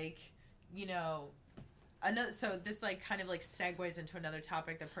with, like, you know, so this, like, kind of, like, segues into another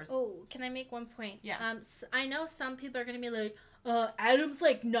topic that Oh, can I make one point? Yeah. I know some people are going to be like, Adam's,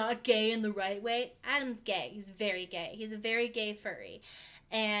 like, not gay in the right way. Adam's gay. He's very gay. He's a very gay furry.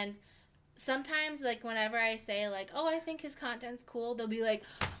 And sometimes, like, whenever I say, like, oh, I think his content's cool, they'll be like,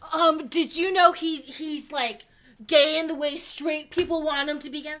 did you know he's, like, gay in the way straight people want him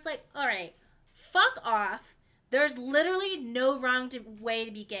to be gay? It's like, all right, fuck off. There's literally no wrong way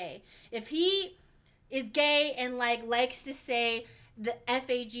to be gay. If he is gay and, like, likes to say the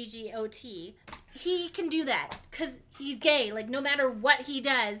FAGGOT, he can do that because he's gay. Like, no matter what he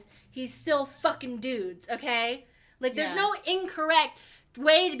does, he's still fucking dudes, okay? Like, there's no incorrect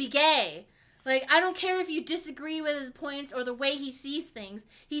way to be gay. Like, I don't care if you disagree with his points or the way he sees things.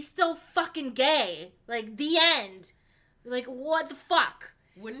 He's still fucking gay. Like, the end. Like, what the fuck?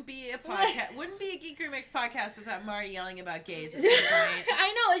 Wouldn't be a Geek Remix podcast without Mari yelling about gays at some point. I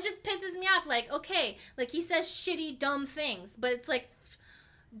know, it just pisses me off. Like, okay, like, he says shitty, dumb things, but it's like,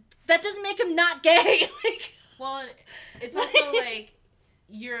 that doesn't make him not gay. Like, well, it's also like,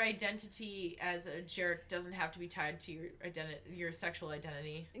 your identity as a jerk doesn't have to be tied to your sexual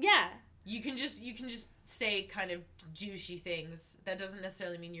identity. Yeah. You can just say kind of douchey things. That doesn't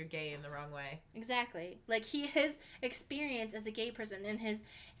necessarily mean you're gay in the wrong way. Exactly. Like, his experience as a gay person and his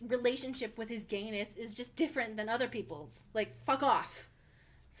relationship with his gayness is just different than other people's. Like, fuck off.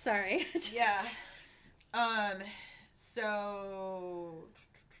 Sorry. Yeah. So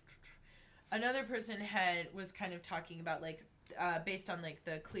another person was kind of talking about, like, based on, like,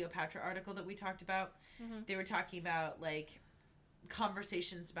 the Cleopatra article that we talked about. They were talking about, like,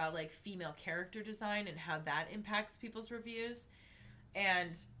 conversations about, like, female character design and how that impacts people's reviews.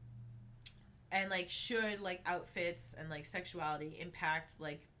 And And like, should like outfits and like sexuality impact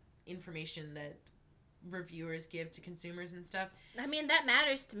like information that reviewers give to consumers and stuff? I mean, that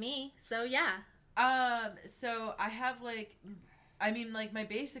matters to me. So yeah. So I have like, I mean, like my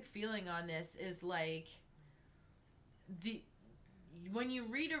basic feeling on this is like when you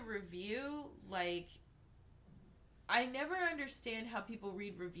read a review, like I never understand how people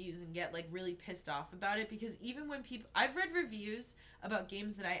read reviews and get like really pissed off about it, because even when I've read reviews about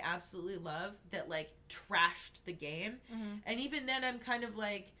games that I absolutely love that like trashed the game, and even then I'm kind of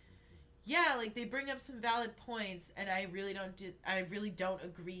like, yeah, like they bring up some valid points and I really don't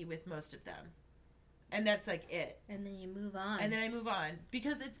agree with most of them. And that's like it. And then you move on. And then I move on.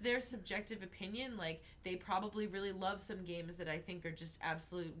 Because it's their subjective opinion. Like, they probably really love some games that I think are just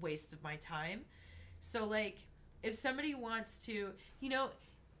absolute wastes of my time. So, like, if somebody wants to,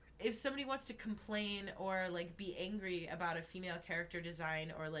 if somebody wants to complain or, like, be angry about a female character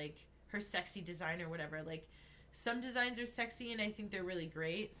design or, like, her sexy design or whatever, like, some designs are sexy and I think they're really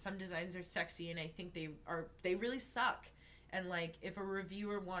great. Some designs are sexy and I think they really suck. And, like, if a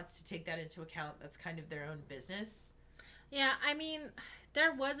reviewer wants to take that into account, that's kind of their own business. Yeah, I mean,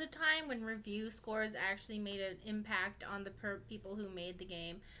 there was a time when review scores actually made an impact on the people who made the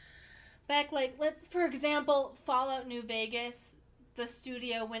game. Back, like, for example, Fallout New Vegas, the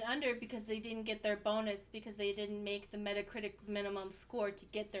studio went under because they didn't get their bonus because they didn't make the Metacritic minimum score to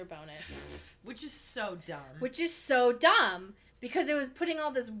get their bonus. Which is so dumb. Because it was putting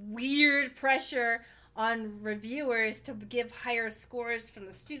all this weird pressure on reviewers to give higher scores from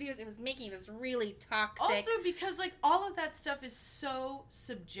the studios. It was making this really toxic. Also because, like, all of that stuff is so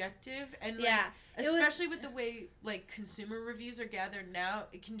subjective. And, like, yeah, especially with the way, like, consumer reviews are gathered now,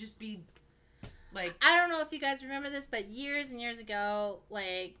 it can just be, like... I don't know if you guys remember this, but years and years ago,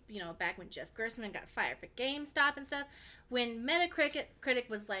 like, back when Jeff Gerstmann got fired for GameStop and stuff, when Metacritic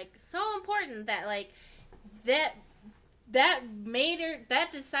was, like, so important that, like, that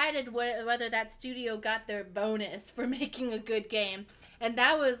decided whether that studio got their bonus for making a good game. And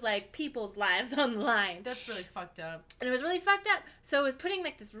that was, like, people's lives on the line. That's really fucked up. And it was really fucked up. So it was putting,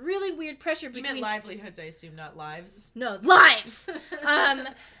 like, this really weird pressure between... You meant livelihoods, I assume, not lives. No, lives!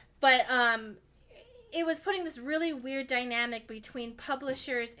 But it was putting this really weird dynamic between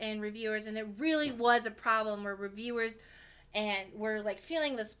publishers and reviewers. And it really was a problem where reviewers... and we're, like,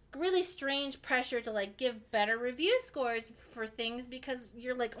 feeling this really strange pressure to, like, give better review scores for things because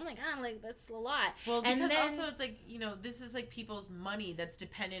you're like, oh, my God, like, that's a lot. Well, because also it's, like, this is, like, people's money that's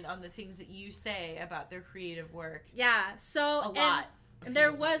dependent on the things that you say about their creative work. Yeah, so... A lot. And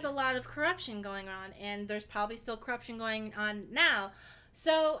there was a lot of corruption going on, and there's probably still corruption going on now.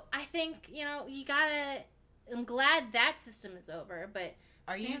 So I think, you gotta... I'm glad that system is over, but...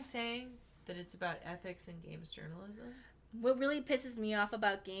 Are you saying that it's about ethics in games journalism? What really pisses me off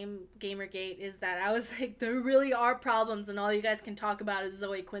about Gamergate is that I was like, there really are problems and all you guys can talk about is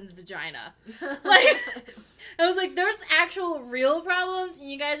Zoe Quinn's vagina. Like, I was like, there's actual real problems and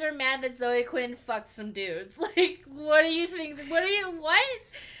you guys are mad that Zoe Quinn fucked some dudes. Like, what do you think? What?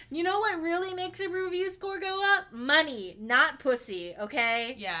 You know what really makes a review score go up? Money, not pussy,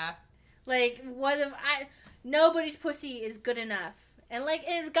 okay? Yeah. Like, nobody's pussy is good enough. And, like,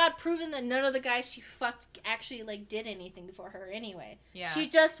 it got proven that none of the guys she fucked actually, like, did anything for her anyway. Yeah. She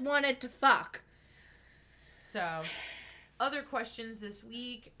just wanted to fuck. So, other questions this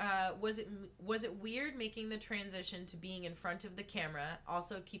week. Was it weird making the transition to being in front of the camera?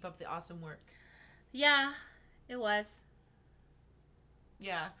 Also, keep up the awesome work. Yeah, it was.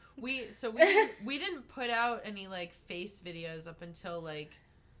 Yeah. We didn't put out any, like, face videos up until, like...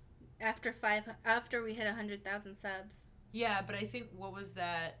 After we hit 100,000 subs. Yeah, but I think, what was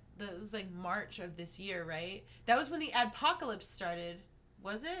that? It was like March of this year, right? That was when the adpocalypse started.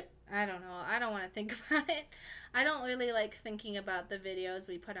 Was it? I don't know. I don't want to think about it. I don't really like thinking about the videos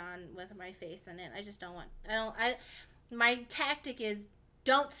we put on with my face in it. I just don't want... My tactic is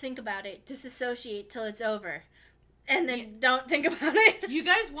don't think about it. Disassociate till it's over. And then don't think about it. You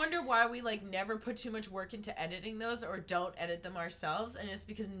guys wonder why we, like, never put too much work into editing those or don't edit them ourselves, and it's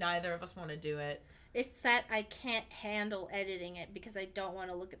because neither of us want to do it. It's that I can't handle editing it because I don't want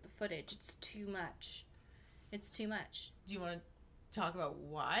to look at the footage. It's too much. It's too much. Do you want to talk about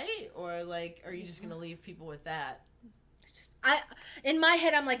why? Or, like, are you just going to leave people with that? It's just... in my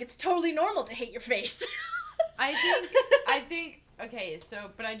head, I'm like, it's totally normal to hate your face. I think, okay, so,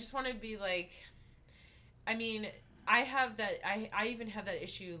 but I just want to be, like, I mean... I have that, I even have that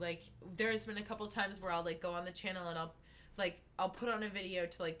issue, like, there's been a couple times where I'll, like, go on the channel and I'll put on a video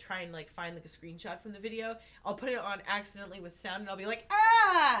to, like, try and, like, find, like, a screenshot from the video. I'll put it on accidentally with sound and I'll be like,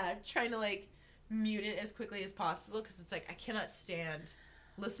 trying to, like, mute it as quickly as possible because it's like, I cannot stand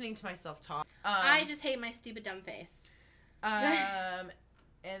listening to myself talk. I just hate my stupid dumb face. And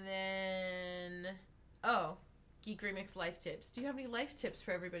then Geek Remix life tips. Do you have any life tips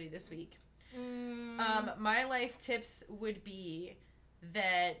for everybody this week? My life tips would be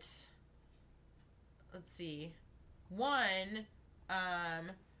that, let's see, one, I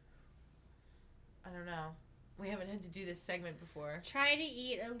don't know. We haven't had to do this segment before. Try to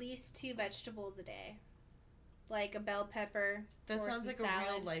eat at least 2 vegetables a day. Like a bell pepper. That sounds like salad.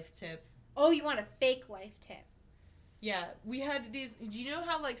 a real life tip. Oh, you want a fake life tip. Yeah, we had these. Do you know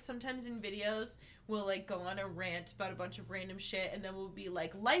how, like, sometimes in videos we'll, like, go on a rant about a bunch of random shit and then we'll be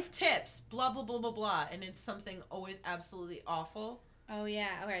like, life tips, blah, blah, blah, blah, blah, and it's something always absolutely awful? Oh,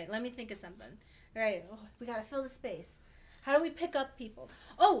 yeah. All right, let me think of something. All right, we gotta fill the space. How do we pick up people?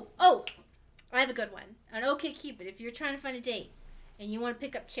 Oh, I have a good one. On OkCupid, if you're trying to find a date and you want to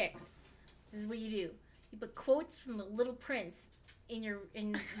pick up chicks, this is what you do. You put quotes from The Little Prince in your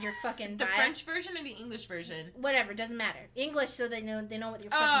fucking The bio. French version or the English version? Whatever, doesn't matter. English, so they know what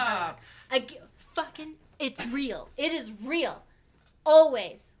you're fucking talking about. It's real. It is real.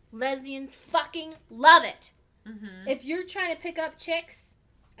 Always. Lesbians fucking love it. Mm-hmm. If you're trying to pick up chicks,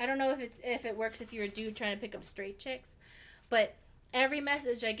 I don't know if it works if you're a dude trying to pick up straight chicks, but every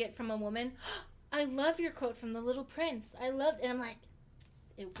message I get from a woman, I love your quote from The Little Prince. And I'm like,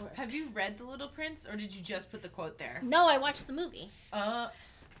 it works. Have you read The Little Prince, or did you just put the quote there? No, I watched the movie. That's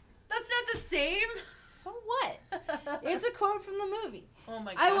not the same. So what? It's a quote from the movie. Oh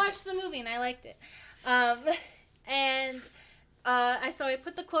my god. I watched the movie and I liked it. I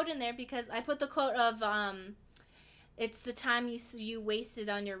put the quote in there because I put the quote of it's the time you wasted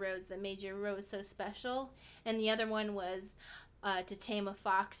on your rose that made your rose so special, and the other one was to tame a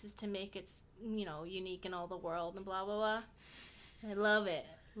fox is to make it unique in all the world and blah blah blah. I love it.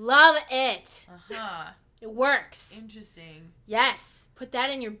 Love it. Uh-huh. It works. Interesting. Yes. Put that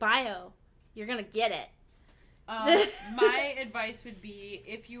in your bio. You're gonna get it. My advice would be,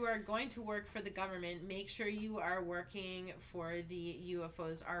 if you are going to work for the government, make sure you are working for the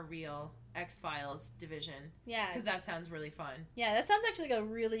UFOs Are Real X-Files division. Yeah. Because that sounds really fun. Yeah, that sounds actually like a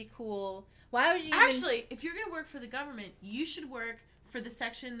really cool... Why would you Actually, if you're going to work for the government, you should work for the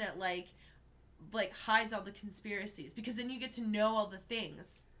section that, like hides all the conspiracies. Because then you get to know all the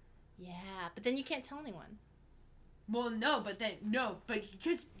things. Yeah, but then you can't tell anyone. Well, but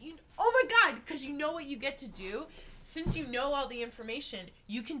because oh my god, because you know what you get to do? Since you know all the information,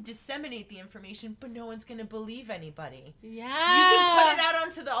 you can disseminate the information, but no one's going to believe anybody. Yeah. You can put it out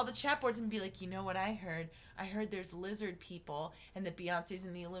onto all the chat boards and be like, you know what I heard? I heard there's lizard people and that Beyonce's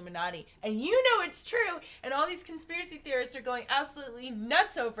in the Illuminati. And you know it's true. And all these conspiracy theorists are going absolutely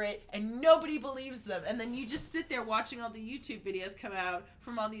nuts over it, and nobody believes them. And then you just sit there watching all the YouTube videos come out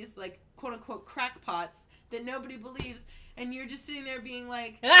from all these, like, quote-unquote crackpots that nobody believes. And you're just sitting there being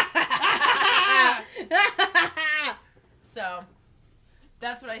like... So,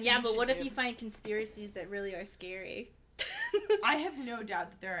 that's what I think. Yeah, you but should what do. if you find conspiracies that really are scary? I have no doubt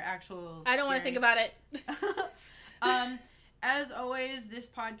that there are actual... I don't want to think about it. As always, this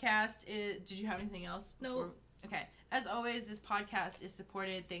podcast is... Did you have anything else? No. Okay. As always, this podcast is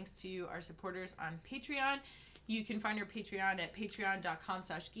supported thanks to our supporters on Patreon. You can find our Patreon at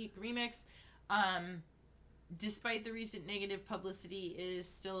patreon.com/geekremix. Despite the recent negative publicity, it is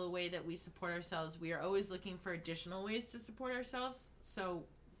still a way that we support ourselves. We are always looking for additional ways to support ourselves. So,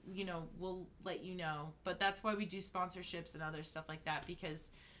 we'll let you know. But that's why we do sponsorships and other stuff like that,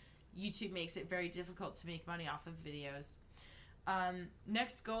 because YouTube makes it very difficult to make money off of videos.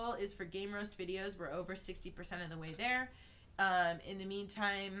 Next goal is for Game Roast videos. We're over 60% of the way there. In the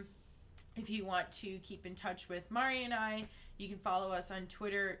meantime, if you want to keep in touch with Mari and I, you can follow us on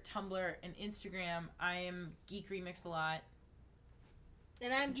Twitter, Tumblr, and Instagram. I am Geek Remix a lot.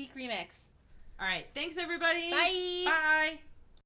 And I'm Geek Remix. All right. Thanks, everybody. Bye. Bye.